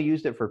also only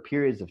used it for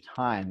periods of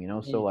time, you know.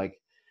 So like,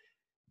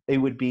 it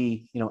would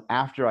be, you know,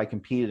 after I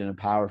competed in a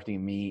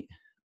powerlifting meet,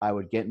 I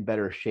would get in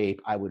better shape.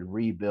 I would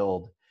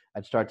rebuild.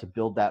 I'd start to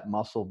build that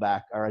muscle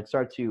back, or I'd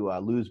start to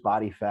lose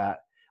body fat.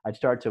 I'd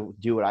start to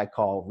do what I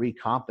call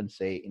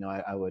recompensate. You know,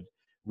 I would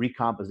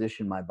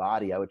recomposition my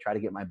body. I would try to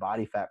get my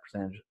body fat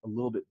percentage a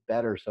little bit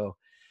better. So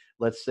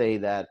let's say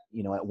that,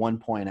 you know, at one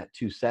point at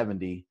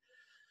 270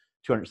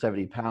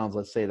 pounds,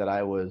 let's say that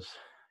I was,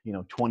 you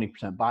know,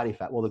 20% body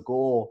fat. Well, the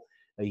goal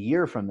a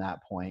year from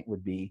that point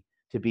would be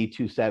to be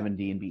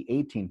 270 and be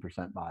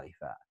 18% body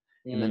fat.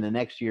 And then the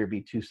next year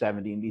be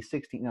 270 and be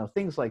 16, you know,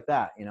 things like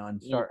that, you know,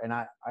 and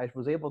I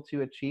was able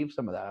to achieve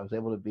some of that. I was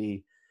able to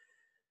be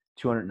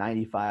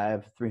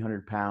 295,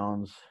 300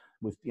 pounds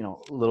with, you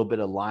know, a little bit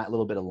of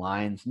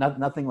lines,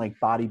 nothing like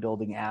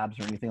bodybuilding abs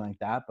or anything like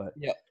that. But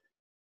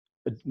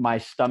my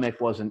stomach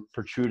wasn't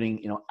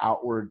protruding, you know,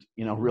 outward,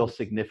 you know, real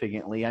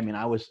significantly. I mean,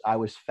 I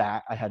was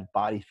fat. I had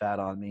body fat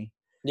on me.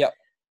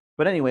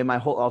 But anyway,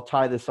 I'll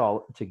tie this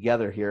all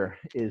together here,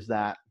 is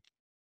that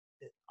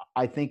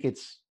I think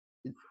it's,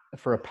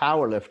 for a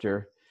power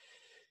lifter,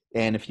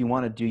 and if you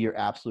want to do your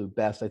absolute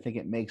best, I think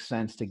it makes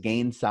sense to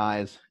gain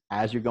size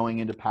as you're going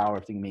into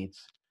powerlifting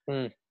meets.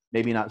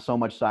 Maybe not so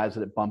much size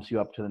that it bumps you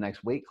up to the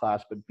next weight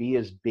class, but be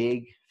as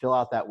big, fill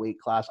out that weight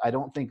class. I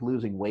don't think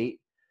losing weight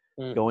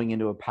going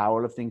into a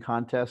powerlifting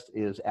contest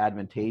is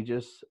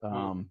advantageous.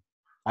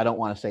 I don't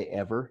want to say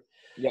ever.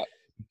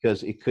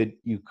 Because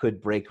you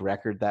could break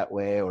record that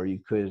way, or you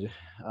could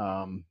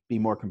be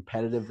more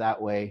competitive that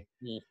way.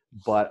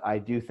 But I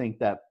do think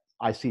that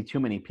I see too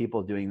many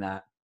people doing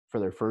that for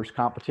their first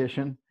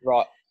competition.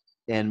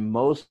 And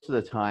most of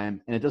the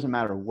time, and it doesn't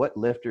matter what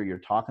lifter you're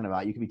talking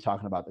about, you could be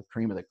talking about the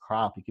cream of the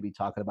crop. You could be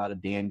talking about a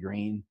Dan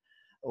Green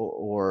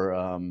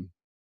or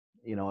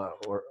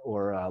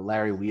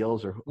Larry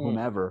Wheels or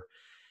whomever.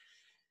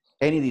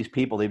 Any of these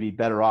people, they'd be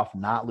better off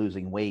not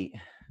losing weight.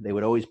 They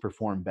would always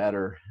perform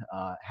better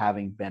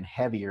having been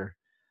heavier,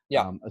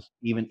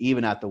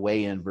 even at the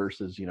weigh-in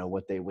versus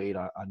what they weighed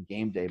on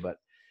game day. But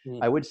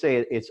I would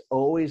say it's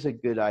always a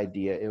good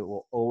idea. It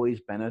will always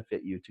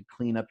benefit you to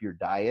clean up your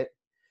diet,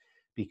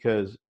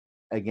 because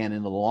again,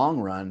 in the long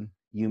run,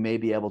 you may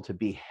be able to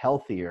be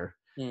healthier.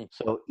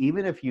 So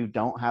even if you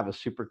don't have a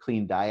super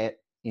clean diet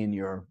in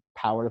your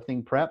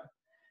powerlifting prep,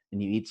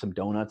 and you eat some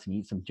donuts and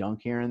eat some junk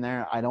here and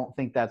there, I don't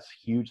think that's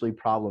hugely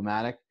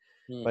problematic.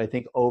 But I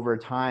think over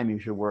time you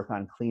should work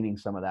on cleaning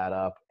some of that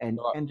up and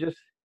just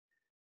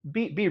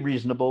be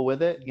reasonable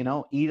with it.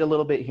 Eat a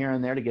little bit here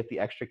and there to get the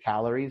extra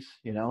calories.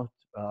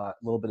 A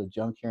little bit of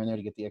junk here and there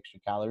to get the extra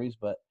calories,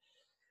 but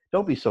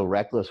don't be so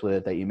reckless with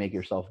it that you make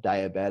yourself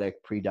diabetic,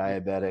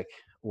 pre-diabetic,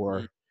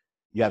 or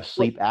you have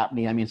sleep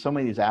apnea. I mean, so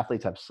many of these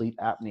athletes have sleep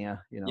apnea.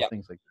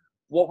 Things like that.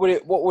 What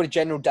would a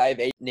general day of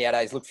eating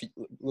nowadays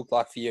look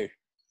like for you?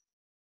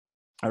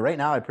 Right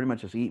now, I pretty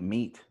much just eat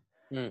meat.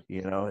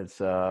 It's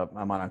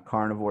I'm on a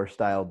carnivore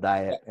style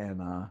diet, and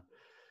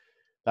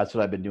that's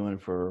what I've been doing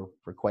for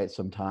quite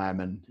some time.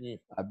 And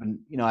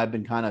I've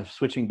been kind of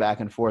switching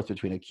back and forth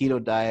between a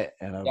keto diet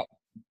and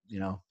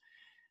a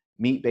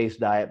meat-based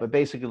diet. But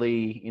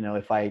basically,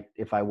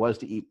 if I was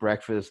to eat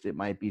breakfast, it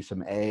might be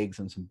some eggs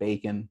and some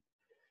bacon.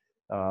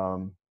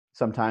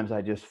 Sometimes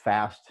I just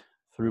fast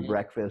through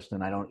breakfast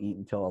and I don't eat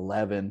until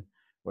 11,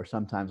 or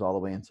sometimes all the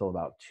way until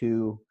about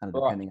 2, kind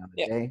of depending on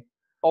the day.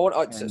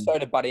 Sorry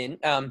to butt in.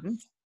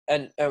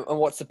 And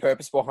what's the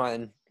purpose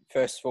behind?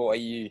 First of all, are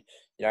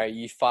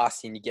you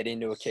fasting to get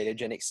into a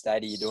ketogenic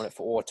state? Are you doing it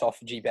for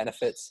autophagy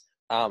benefits?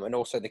 And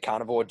also the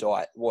carnivore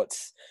diet.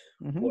 What's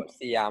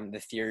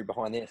the theory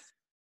behind this?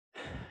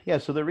 Yeah.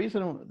 So the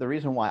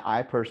reason why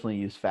I personally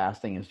use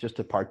fasting is just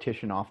to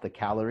partition off the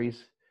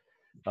calories.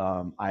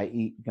 I'm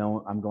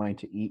going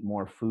to eat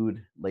more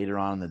food later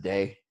on in the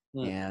day,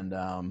 and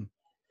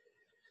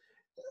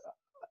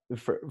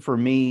for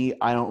me,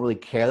 I don't really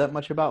care that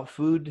much about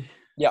food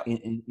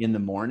in the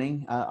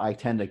morning. I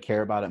tend to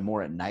care about it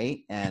more at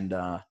night, and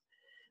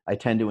I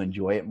tend to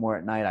enjoy it more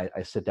at night.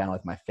 I sit down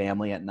with my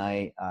family at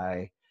night.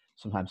 I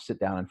sometimes sit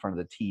down in front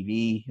of the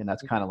TV, and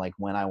that's kind of like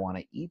when I want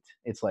to eat.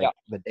 It's like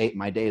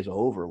my day is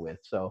over with.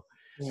 So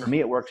for me,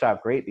 it works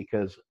out great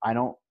because I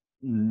don't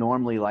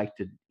normally like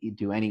to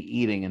do any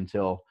eating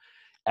until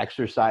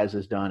exercise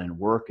is done and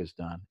work is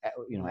done.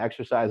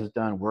 Exercise is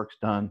done, work's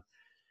done.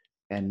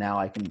 And now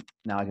I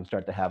can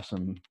start to have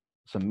some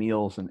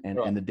meals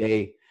and the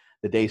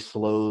day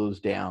slows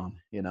down,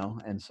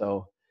 and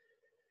so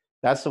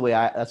that's the way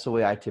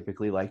I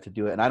typically like to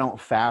do it. And I don't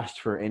fast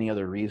for any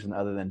other reason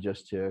other than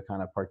just to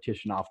kind of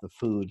partition off the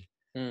food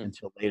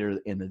until later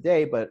in the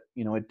day. But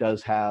it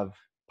does have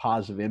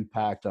positive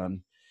impact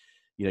on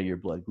your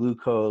blood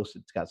glucose.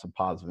 It's got some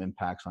positive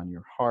impacts on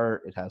your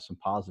heart. It has some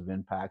positive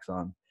impacts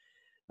on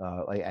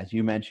like as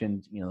you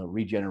mentioned, the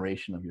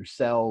regeneration of your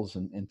cells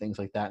and things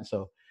like that. And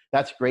so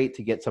that's great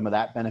to get some of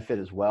that benefit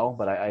as well,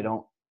 but I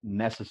don't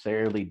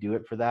necessarily do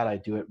it for that. I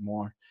do it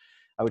more.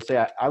 I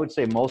would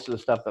say most of the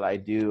stuff that I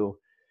do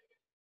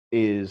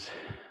is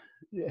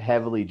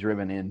heavily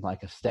driven in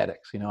like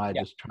aesthetics. I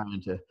just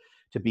trying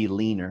to be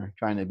leaner,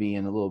 trying to be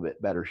in a little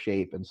bit better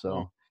shape. And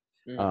so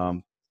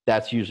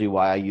that's usually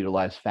why I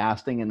utilize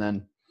fasting. And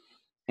then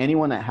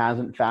anyone that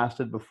hasn't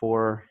fasted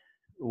before,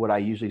 what I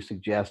usually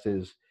suggest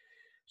is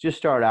just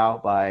start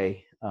out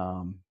by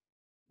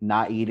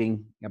not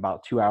eating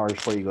about 2 hours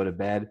before you go to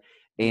bed,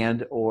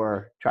 and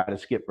or try to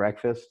skip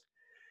breakfast.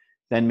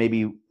 Then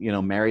maybe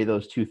marry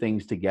those two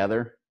things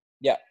together.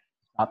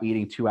 Stop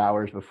eating 2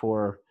 hours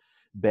before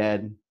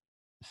bed,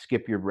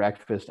 skip your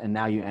breakfast, and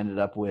now you ended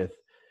up with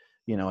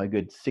a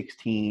good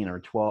 16 or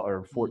 12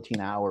 or 14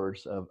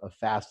 hours of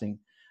fasting.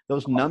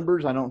 Those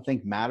numbers I don't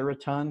think matter a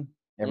ton.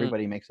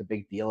 Everybody makes a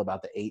big deal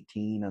about the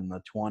 18 and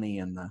the 20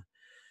 and the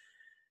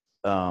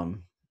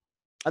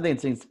I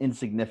think it's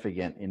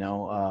insignificant.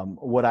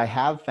 What I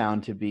have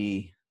found to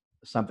be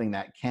something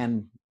that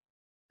can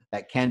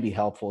be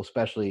helpful,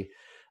 especially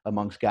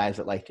amongst guys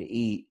that like to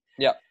eat,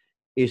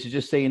 is to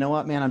just say, you know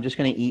what, man, I'm just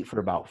going to eat for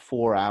about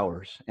 4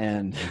 hours.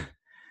 And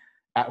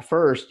at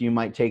first you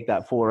might take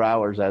that 4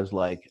 hours as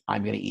like,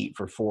 I'm going to eat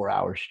for 4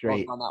 hours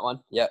straight. On that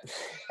one. Yeah.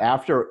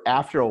 After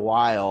a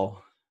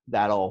while,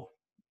 that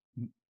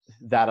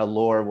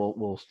allure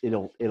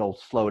it'll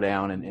slow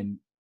down and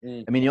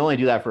I mean, you only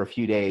do that for a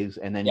few days,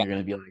 and then you're going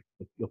to be like,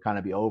 you'll kind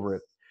of be over it.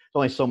 There's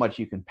only so much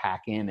you can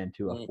pack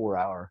into a 4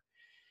 hour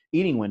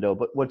eating window.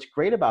 But what's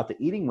great about the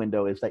eating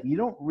window is that you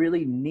don't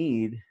really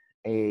need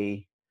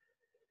I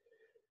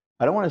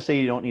don't want to say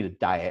you don't need a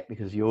diet,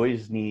 because you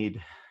always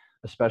need,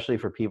 especially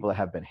for people that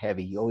have been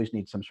heavy, you always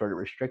need some sort of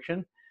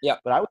restriction.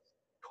 But I would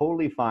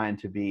totally fine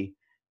to be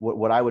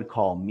what I would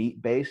call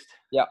meat-based.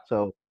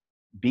 So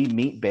be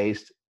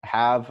meat-based,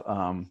 have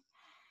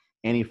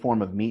any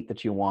form of meat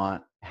that you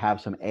want,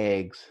 have some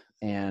eggs,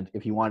 And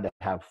if you wanted to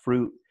have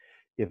fruit,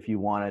 if you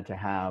wanted to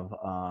have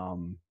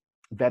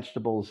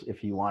vegetables,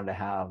 if you wanted to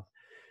have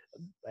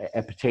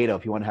a potato,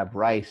 if you want to have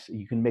rice,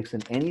 you can mix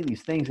in any of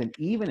these things. And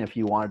even if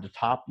you wanted to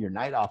top your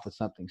night off with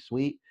something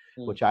sweet,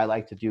 which I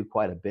like to do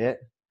quite a bit,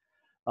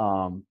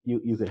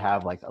 you could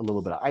have like a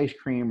little bit of ice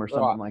cream or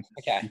something like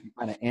that. Okay. You can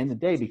kind of end the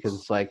day, because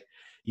it's like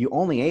you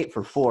only ate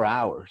for 4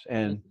 hours,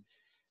 and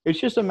it's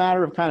just a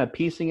matter of kind of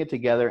piecing it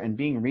together and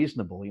being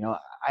reasonable.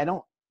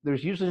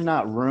 There's usually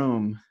not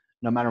room,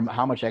 no matter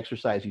how much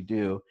exercise you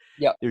do.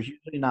 Yep. There's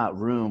usually not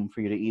room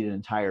for you to eat an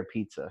entire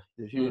pizza.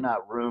 There's usually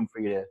not room for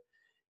you to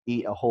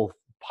eat a whole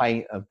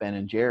pint of Ben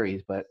and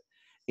Jerry's. But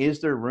is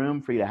there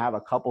room for you to have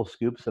a couple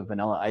scoops of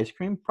vanilla ice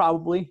cream?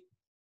 Probably.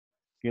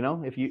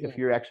 If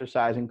you're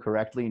exercising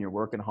correctly and you're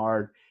working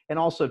hard. And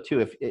also too,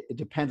 if it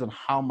depends on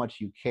how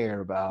much you care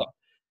about,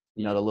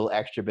 the little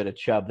extra bit of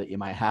chub that you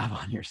might have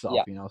on yourself.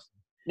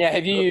 Now,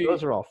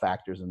 those are all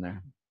factors in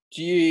there.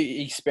 Do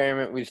you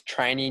experiment with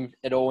training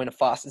at all in a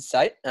fasted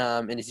state?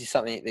 And is this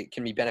something that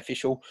can be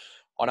beneficial?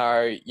 I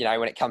know,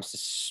 when it comes to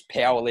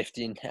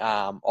powerlifting,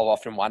 I've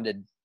often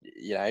wondered,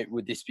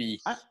 would this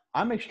be?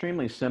 I'm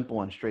extremely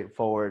simple and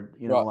straightforward.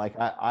 Like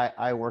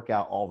I work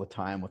out all the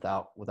time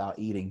without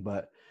eating,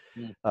 but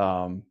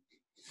I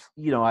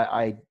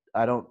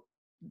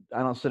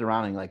don't sit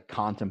around and like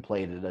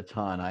contemplate it a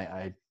ton.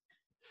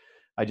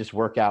 I just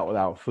work out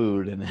without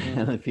food, and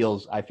I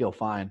feel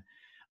fine.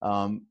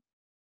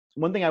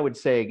 One thing I would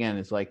say again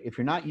is, like, if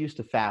you're not used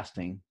to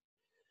fasting,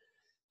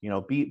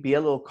 be a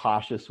little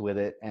cautious with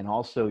it. And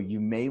also you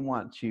may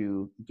want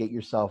to get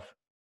yourself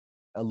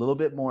a little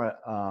bit more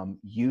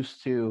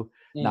used to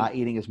not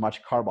eating as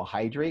much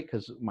carbohydrate,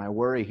 because my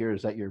worry here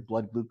is that your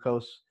blood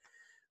glucose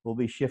will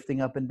be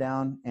shifting up and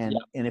down. And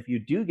if you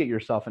do get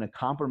yourself in a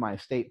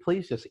compromised state,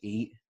 please just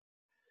eat.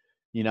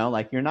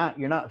 Like you're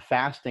not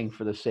fasting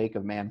for the sake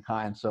of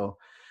mankind. So,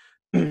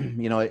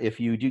 if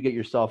you do get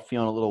yourself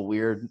feeling a little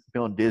weird,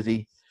 feeling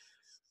dizzy,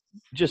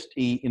 just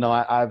eat.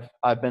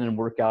 I've been in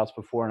workouts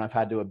before, and I've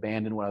had to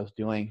abandon what I was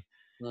doing,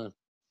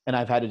 and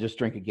I've had to just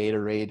drink a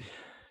Gatorade.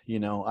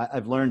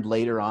 I've learned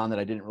later on that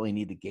I didn't really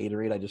need the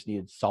Gatorade. I just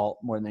needed salt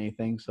more than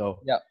anything. So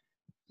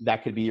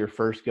that could be your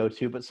first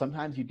go-to, but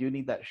sometimes you do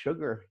need that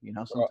sugar.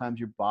 Sometimes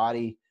your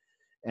body,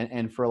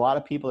 and for a lot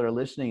of people that are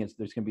listening,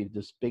 there's going to be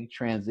this big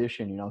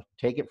transition.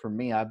 Take it from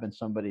me. I've been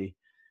somebody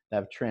that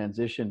have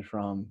transitioned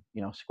from,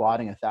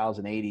 squatting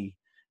 1,080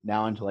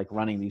 now into like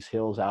running these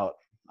hills out.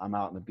 I'm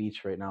out on the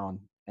beach right now,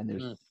 and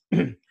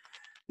there's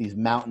these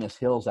mountainous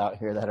hills out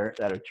here that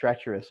are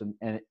treacherous.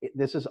 And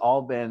this has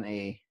all been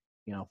a,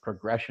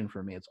 progression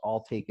for me. It's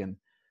all taken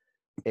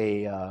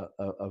a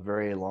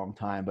very long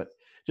time, but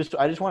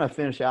I just want to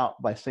finish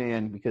out by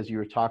saying, because you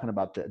were talking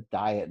about the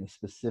diet and the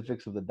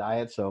specifics of the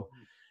diet. So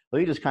let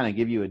me just kind of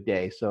give you a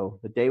day. So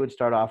the day would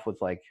start off with,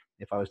 like,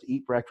 if I was to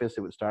eat breakfast,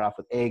 it would start off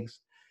with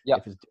eggs.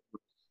 If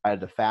I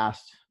had to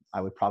fast,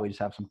 I would probably just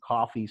have some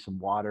coffee, some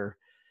water,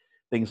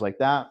 things like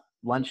that.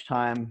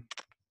 Lunchtime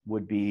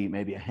would be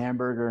maybe a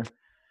hamburger.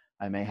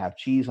 I may have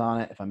cheese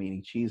on it if I'm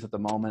eating cheese at the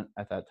moment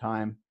at that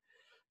time.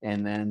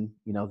 And then,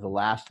 the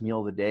last meal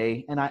of the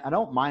day. And I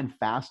don't mind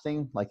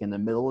fasting like in the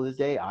middle of the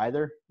day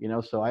either,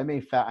 so I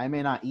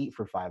may not eat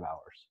for 5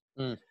 hours.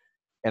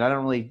 And I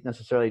don't really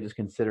necessarily just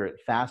consider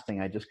it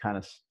fasting. I just kind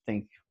of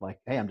think like,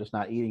 hey, I'm just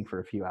not eating for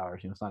a few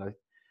hours.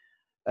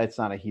 It's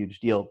not a huge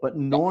deal. But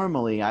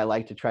normally I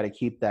like to try to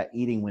keep that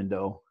eating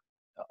window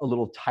a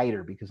little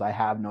tighter, because I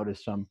have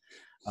noticed some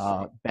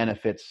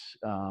benefits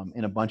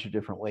in a bunch of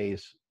different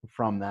ways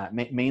from that,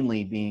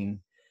 mainly being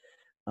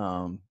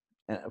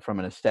from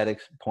an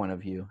aesthetics point of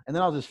view. And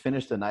then I'll just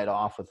finish the night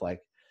off with like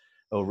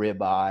a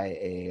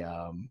ribeye,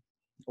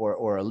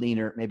 or a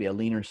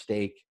leaner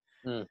steak,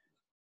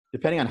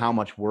 depending on how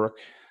much work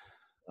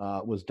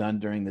was done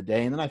during the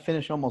day. And then I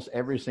finish almost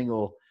every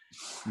single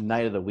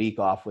night of the week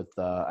off with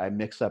I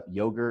mix up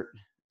yogurt,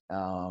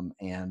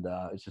 and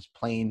it's just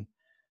plain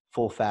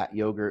full fat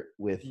yogurt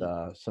with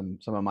some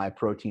of my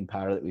protein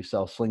powder that we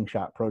sell,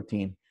 Slingshot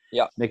Protein.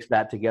 Mix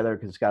that together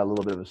because it's got a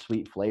little bit of a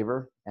sweet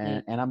flavor,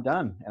 and I'm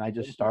done. And I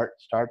just start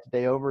the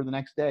day over the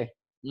next day.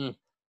 Do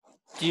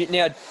you,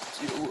 now,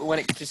 when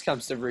it just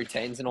comes to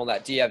routines and all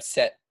that, do you have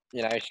set,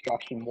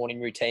 structured morning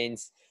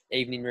routines,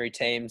 evening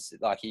routines?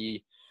 Like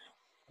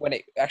when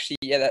it actually,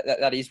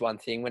 that is one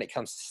thing. When it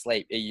comes to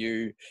sleep,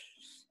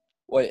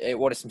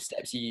 what are some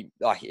steps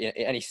like?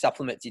 Any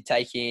supplements you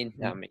take in?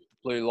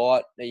 Blue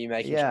light? Are you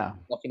making sure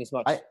blocking as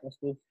much as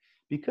possible?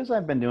 Because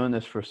I've been doing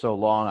this for so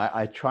long,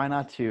 I try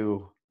not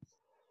to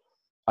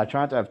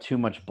have too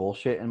much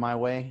bullshit in my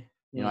way.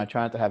 I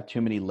try not to have too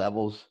many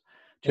levels,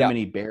 too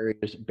many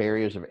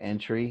barriers of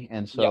entry.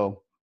 And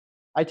so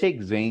I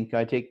take zinc,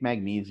 I take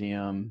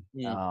magnesium,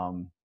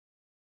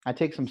 I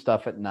take some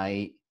stuff at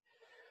night.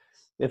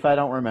 If I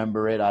don't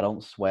remember it, I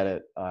don't sweat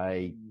it.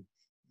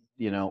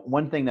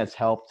 One thing that's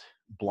helped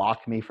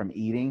block me from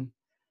eating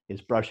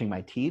is brushing my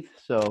teeth.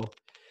 So,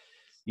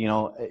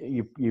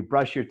 you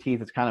brush your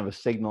teeth. It's kind of a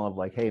signal of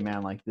like, hey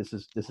man, like this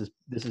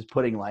is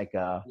putting like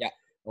a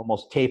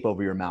almost tape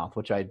over your mouth,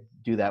 which I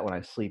do that when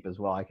I sleep as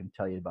well. I can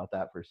tell you about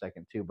that for a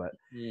second too. But,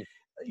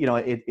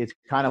 it's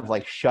kind of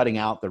like shutting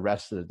out the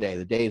rest of the day.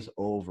 The day's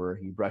over.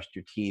 You brushed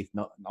your teeth.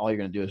 No, all you're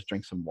going to do is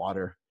drink some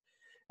water.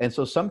 And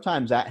so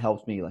sometimes that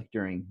helps me like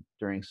during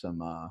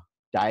some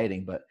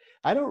dieting, but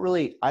I don't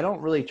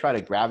really try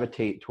to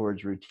gravitate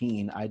towards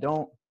routine.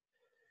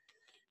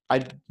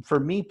 For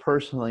me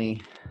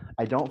personally,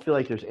 I don't feel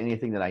like there's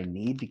anything that I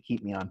need to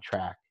keep me on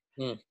track.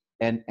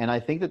 And I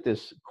think that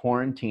this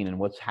quarantine and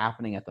what's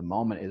happening at the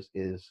moment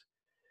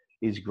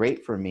is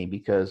great for me,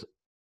 because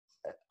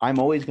I'm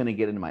always going to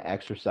get into my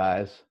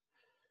exercise.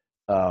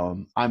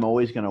 I'm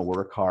always going to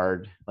work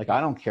hard. Like,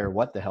 I don't care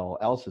what the hell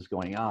else is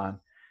going on.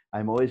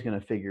 I'm always going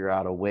to figure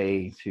out a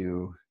way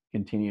to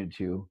continue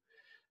to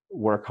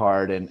work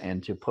hard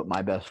and to put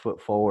my best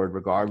foot forward,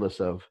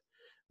 regardless of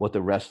what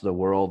the rest of the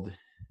world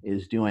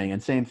is doing.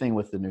 And same thing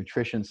with the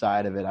nutrition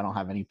side of it. I don't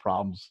have any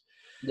problems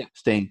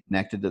staying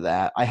connected to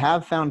that. I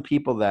have found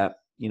people that,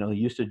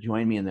 used to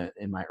join me in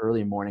my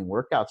early morning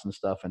workouts and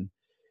stuff. And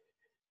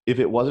if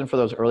it wasn't for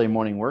those early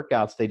morning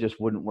workouts, they just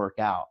wouldn't work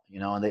out,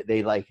 and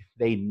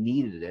they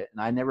needed it.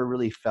 And I never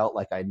really felt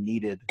like I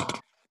needed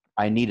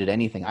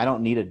anything. I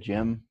don't need a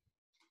gym.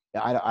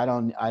 I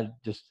don't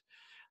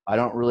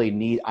really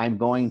need, I'm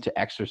going to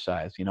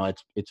exercise,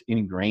 it's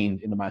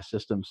ingrained into my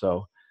system.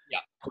 So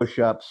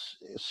push-ups,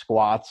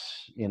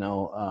 squats,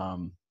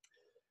 I'm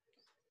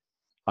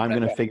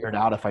going to figure it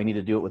out if I need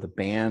to do it with a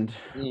band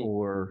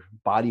or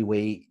body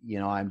weight,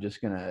 I'm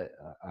just going to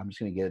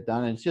get it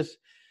done. And it's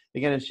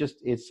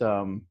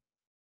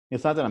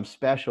not that I'm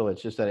special.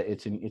 It's just that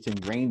it's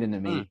ingrained into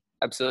me.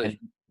 Absolutely.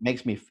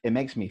 It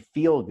makes me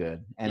feel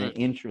good, and it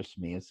interests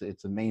me.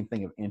 It's a main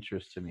thing of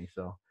interest to me.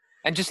 So.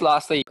 And just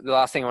lastly, the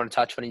last thing I want to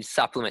touch on is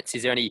supplements.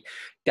 Is there any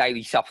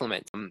daily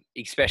supplements,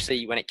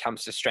 especially when it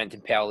comes to strength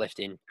and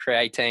powerlifting?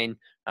 Creatine,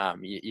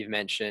 you've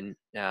mentioned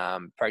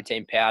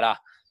protein powder,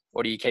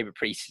 or do you keep it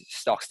pretty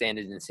stock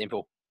standard and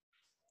simple?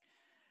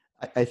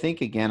 I think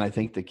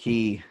the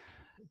key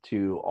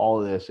to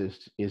all of this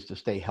is to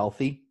stay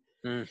healthy.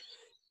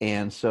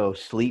 And so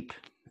sleep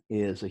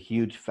is a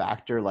huge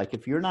factor. Like,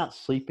 if you're not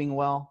sleeping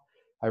well,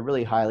 I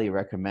really highly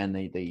recommend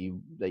that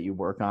you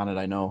work on it.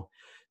 I know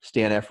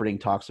Stan Efferding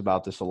talks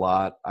about this a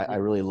lot. I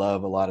really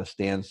love a lot of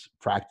Stan's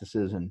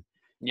practices, and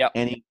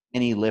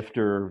any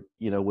lifter,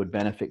 would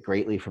benefit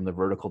greatly from the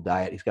vertical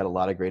diet. He's got a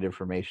lot of great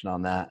information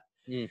on that.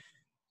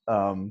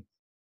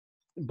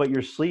 But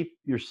your sleep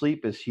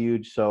is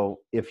huge. So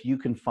if you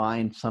can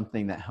find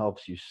something that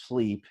helps you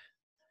sleep,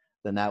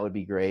 then that would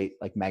be great.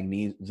 Like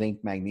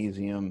zinc,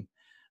 magnesium,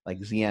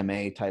 like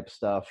ZMA type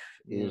stuff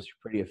is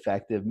pretty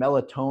effective.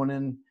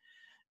 Melatonin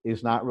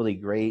is not really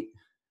great.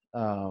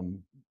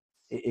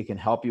 It can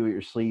help you with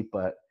your sleep,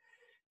 but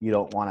you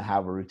don't want to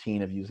have a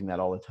routine of using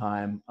that all the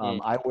time.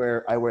 I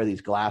wear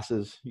these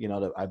glasses,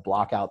 that I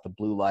block out the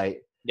blue light.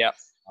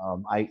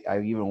 I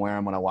even wear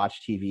them when I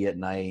watch TV at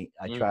night.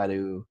 I try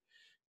to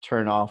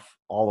turn off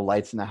all the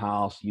lights in the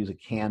house, use a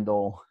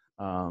candle,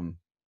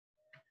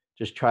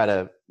 just try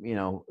to,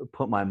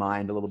 put my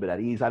mind a little bit at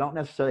ease. I don't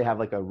necessarily have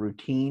like a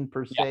routine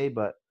per se,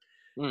 but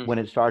when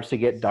it starts to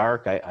get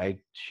dark, I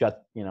try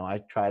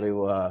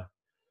to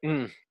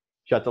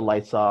shut the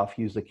lights off,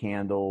 use the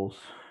candles,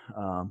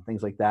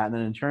 things like that. And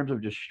then in terms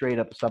of just straight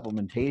up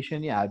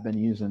supplementation, I've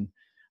been using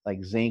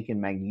like zinc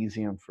and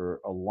magnesium for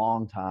a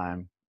long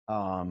time.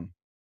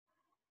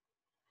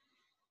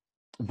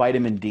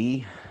 Vitamin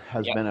D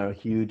has been a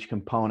huge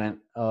component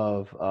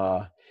of,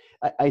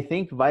 I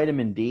think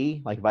vitamin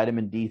D, like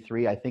vitamin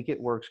D3, I think it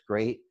works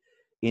great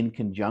in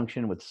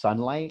conjunction with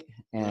sunlight.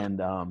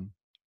 And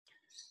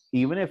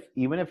even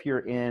if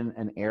you're in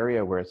an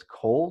area where it's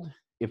cold,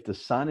 if the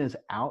sun is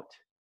out,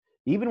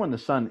 even when the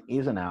sun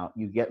isn't out,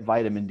 you get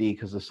vitamin D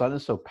because the sun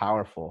is so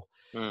powerful.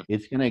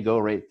 It's going to go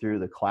right through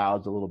the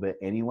clouds a little bit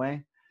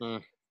anyway.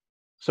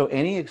 So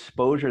any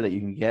exposure that you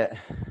can get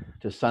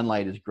to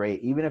sunlight is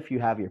great. Even if you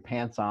have your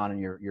pants on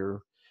and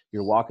you're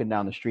walking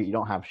down the street, you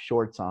don't have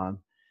shorts on.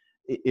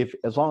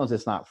 As long as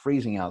it's not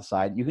freezing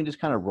outside, you can just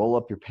kind of roll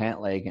up your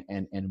pant leg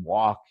and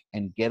walk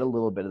and get a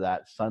little bit of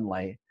that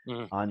sunlight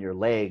on your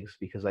legs,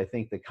 because I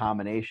think the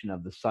combination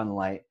of the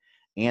sunlight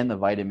and the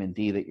vitamin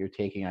D that you're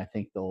taking, I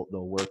think they'll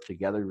work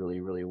together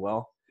really, really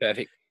well.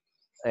 Perfect.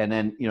 And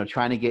then,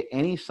 trying to get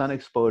any sun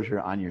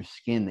exposure on your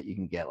skin that you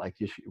can get, like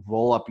just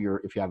roll up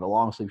if you have a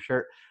long sleeve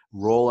shirt,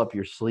 roll up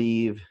your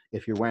sleeve.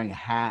 If you're wearing a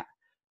hat,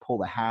 pull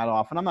the hat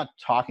off. And I'm not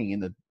talking in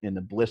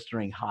the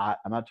blistering hot.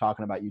 I'm not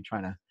talking about you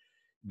trying to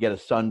get a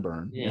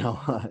sunburn, you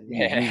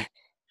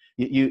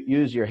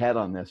use your head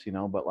on this,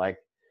 but like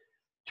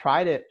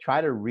try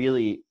to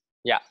really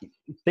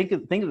think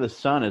of the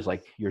sun as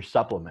like your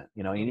supplement.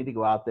 You need to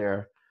go out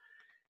there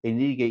and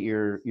you need to get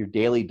your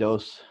daily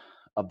dose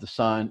of the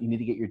sun. You need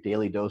to get your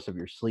daily dose of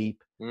your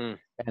sleep. And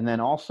then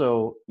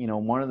also,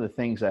 one of the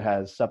things that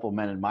has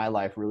supplemented my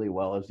life really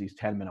well is these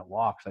 10-minute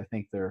walks. I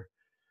think they're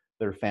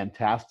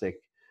fantastic.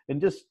 And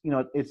just,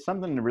 it's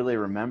something to really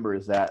remember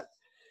is that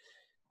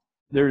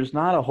there's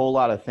not a whole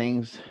lot of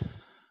things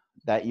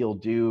that you'll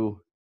do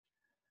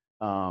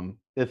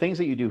the things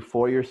that you do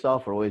for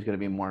yourself are always going to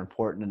be more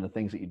important than the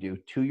things that you do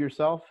to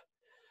yourself.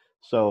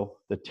 So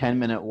the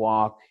 10-minute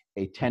walk,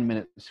 a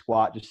 10-minute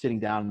squat, just sitting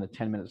down in the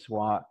 10-minute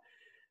squat.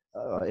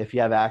 If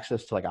you have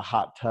access to like a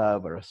hot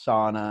tub or a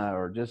sauna,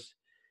 or just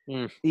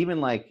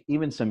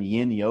even some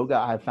yin yoga,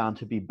 I've found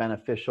to be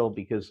beneficial,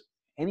 because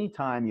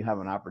anytime you have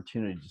an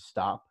opportunity to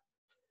stop,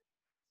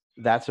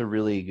 that's a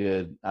really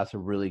good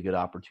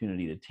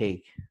opportunity to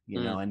take.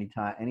 You know,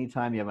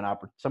 anytime you have an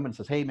opportunity, someone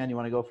says, "Hey man, you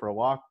want to go for a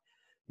walk?"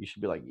 You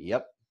should be like,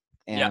 "Yep."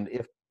 And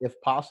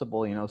if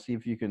possible, you know, see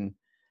if you can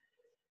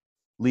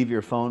leave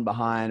your phone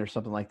behind or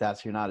something like that,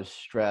 so you're not as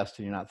stressed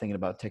and you're not thinking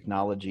about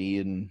technology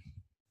and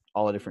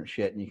all the different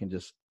shit, and you can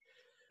just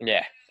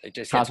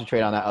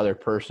concentrate on that other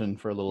person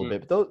for a little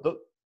bit. But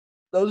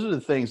those are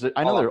the things that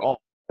I know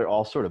they're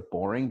all sort of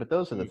boring, but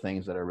those are the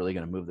things that are really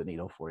going to move the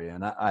needle for you.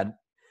 And I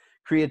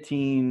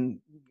creatine,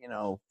 you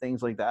know,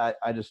 things like that,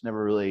 I just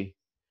never really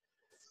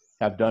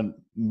have done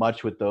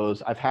much with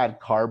those. I've had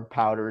carb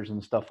powders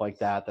and stuff like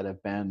that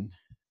have been,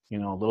 you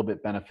know, a little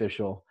bit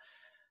beneficial,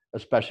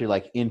 especially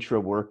like intra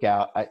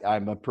workout.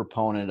 I'm a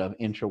proponent of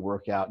intra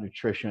workout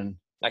nutrition.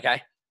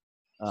 Okay.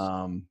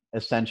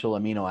 Essential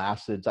amino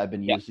acids. I've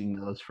been using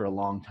those for a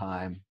long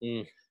time.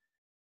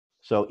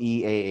 So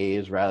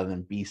EAAs rather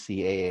than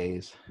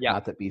BCAAs.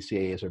 Not that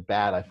BCAAs are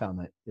bad. I found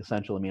that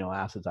essential amino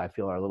acids, I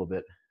feel, are a little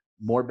bit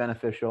more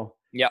beneficial.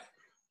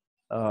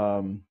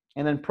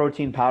 And then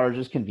protein powder,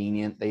 just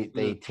convenient.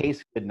 They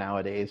taste good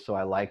nowadays, so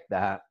I like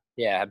that.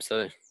 Yeah,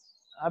 absolutely.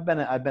 I've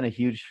been a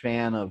huge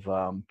fan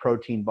of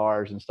protein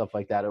bars and stuff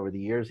like that over the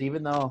years,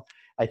 even though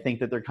I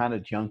think that they're kind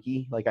of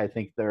junky. Like, I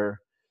think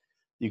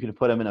you could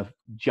put them in a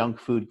junk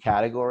food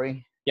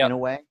category in a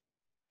way,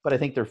 but I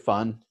think they're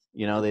fun.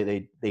 You know,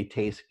 they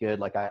taste good.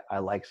 Like I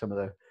like some of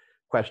the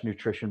Quest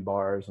nutrition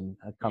bars, and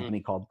a company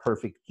called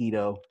Perfect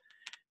Keto.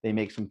 They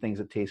make some things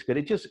that taste good.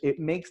 It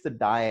makes the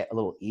diet a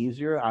little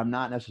easier. I'm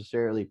not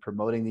necessarily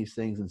promoting these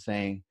things and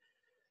saying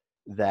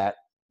that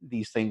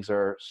these things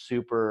are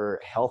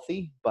super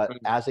healthy, but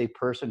as a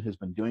person who's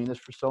been doing this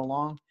for so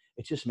long,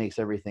 it just makes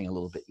everything a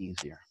little bit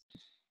easier.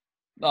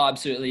 Oh,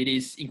 absolutely. It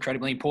is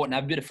incredibly important to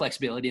have a bit of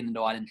flexibility in the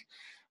diet. And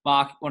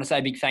Mark, I want to say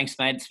a big thanks,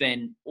 mate. It's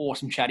been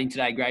awesome chatting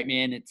today. Great,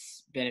 man.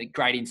 It's been a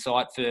great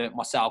insight for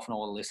myself and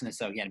all the listeners.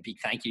 So again, a big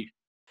thank you.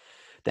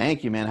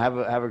 Thank you, man. Have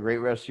a great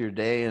rest of your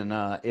day.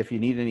 And if you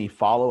need any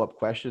follow-up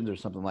questions or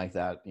something like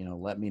that, you know,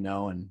 let me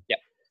know, and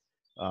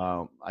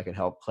I can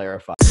help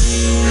clarify.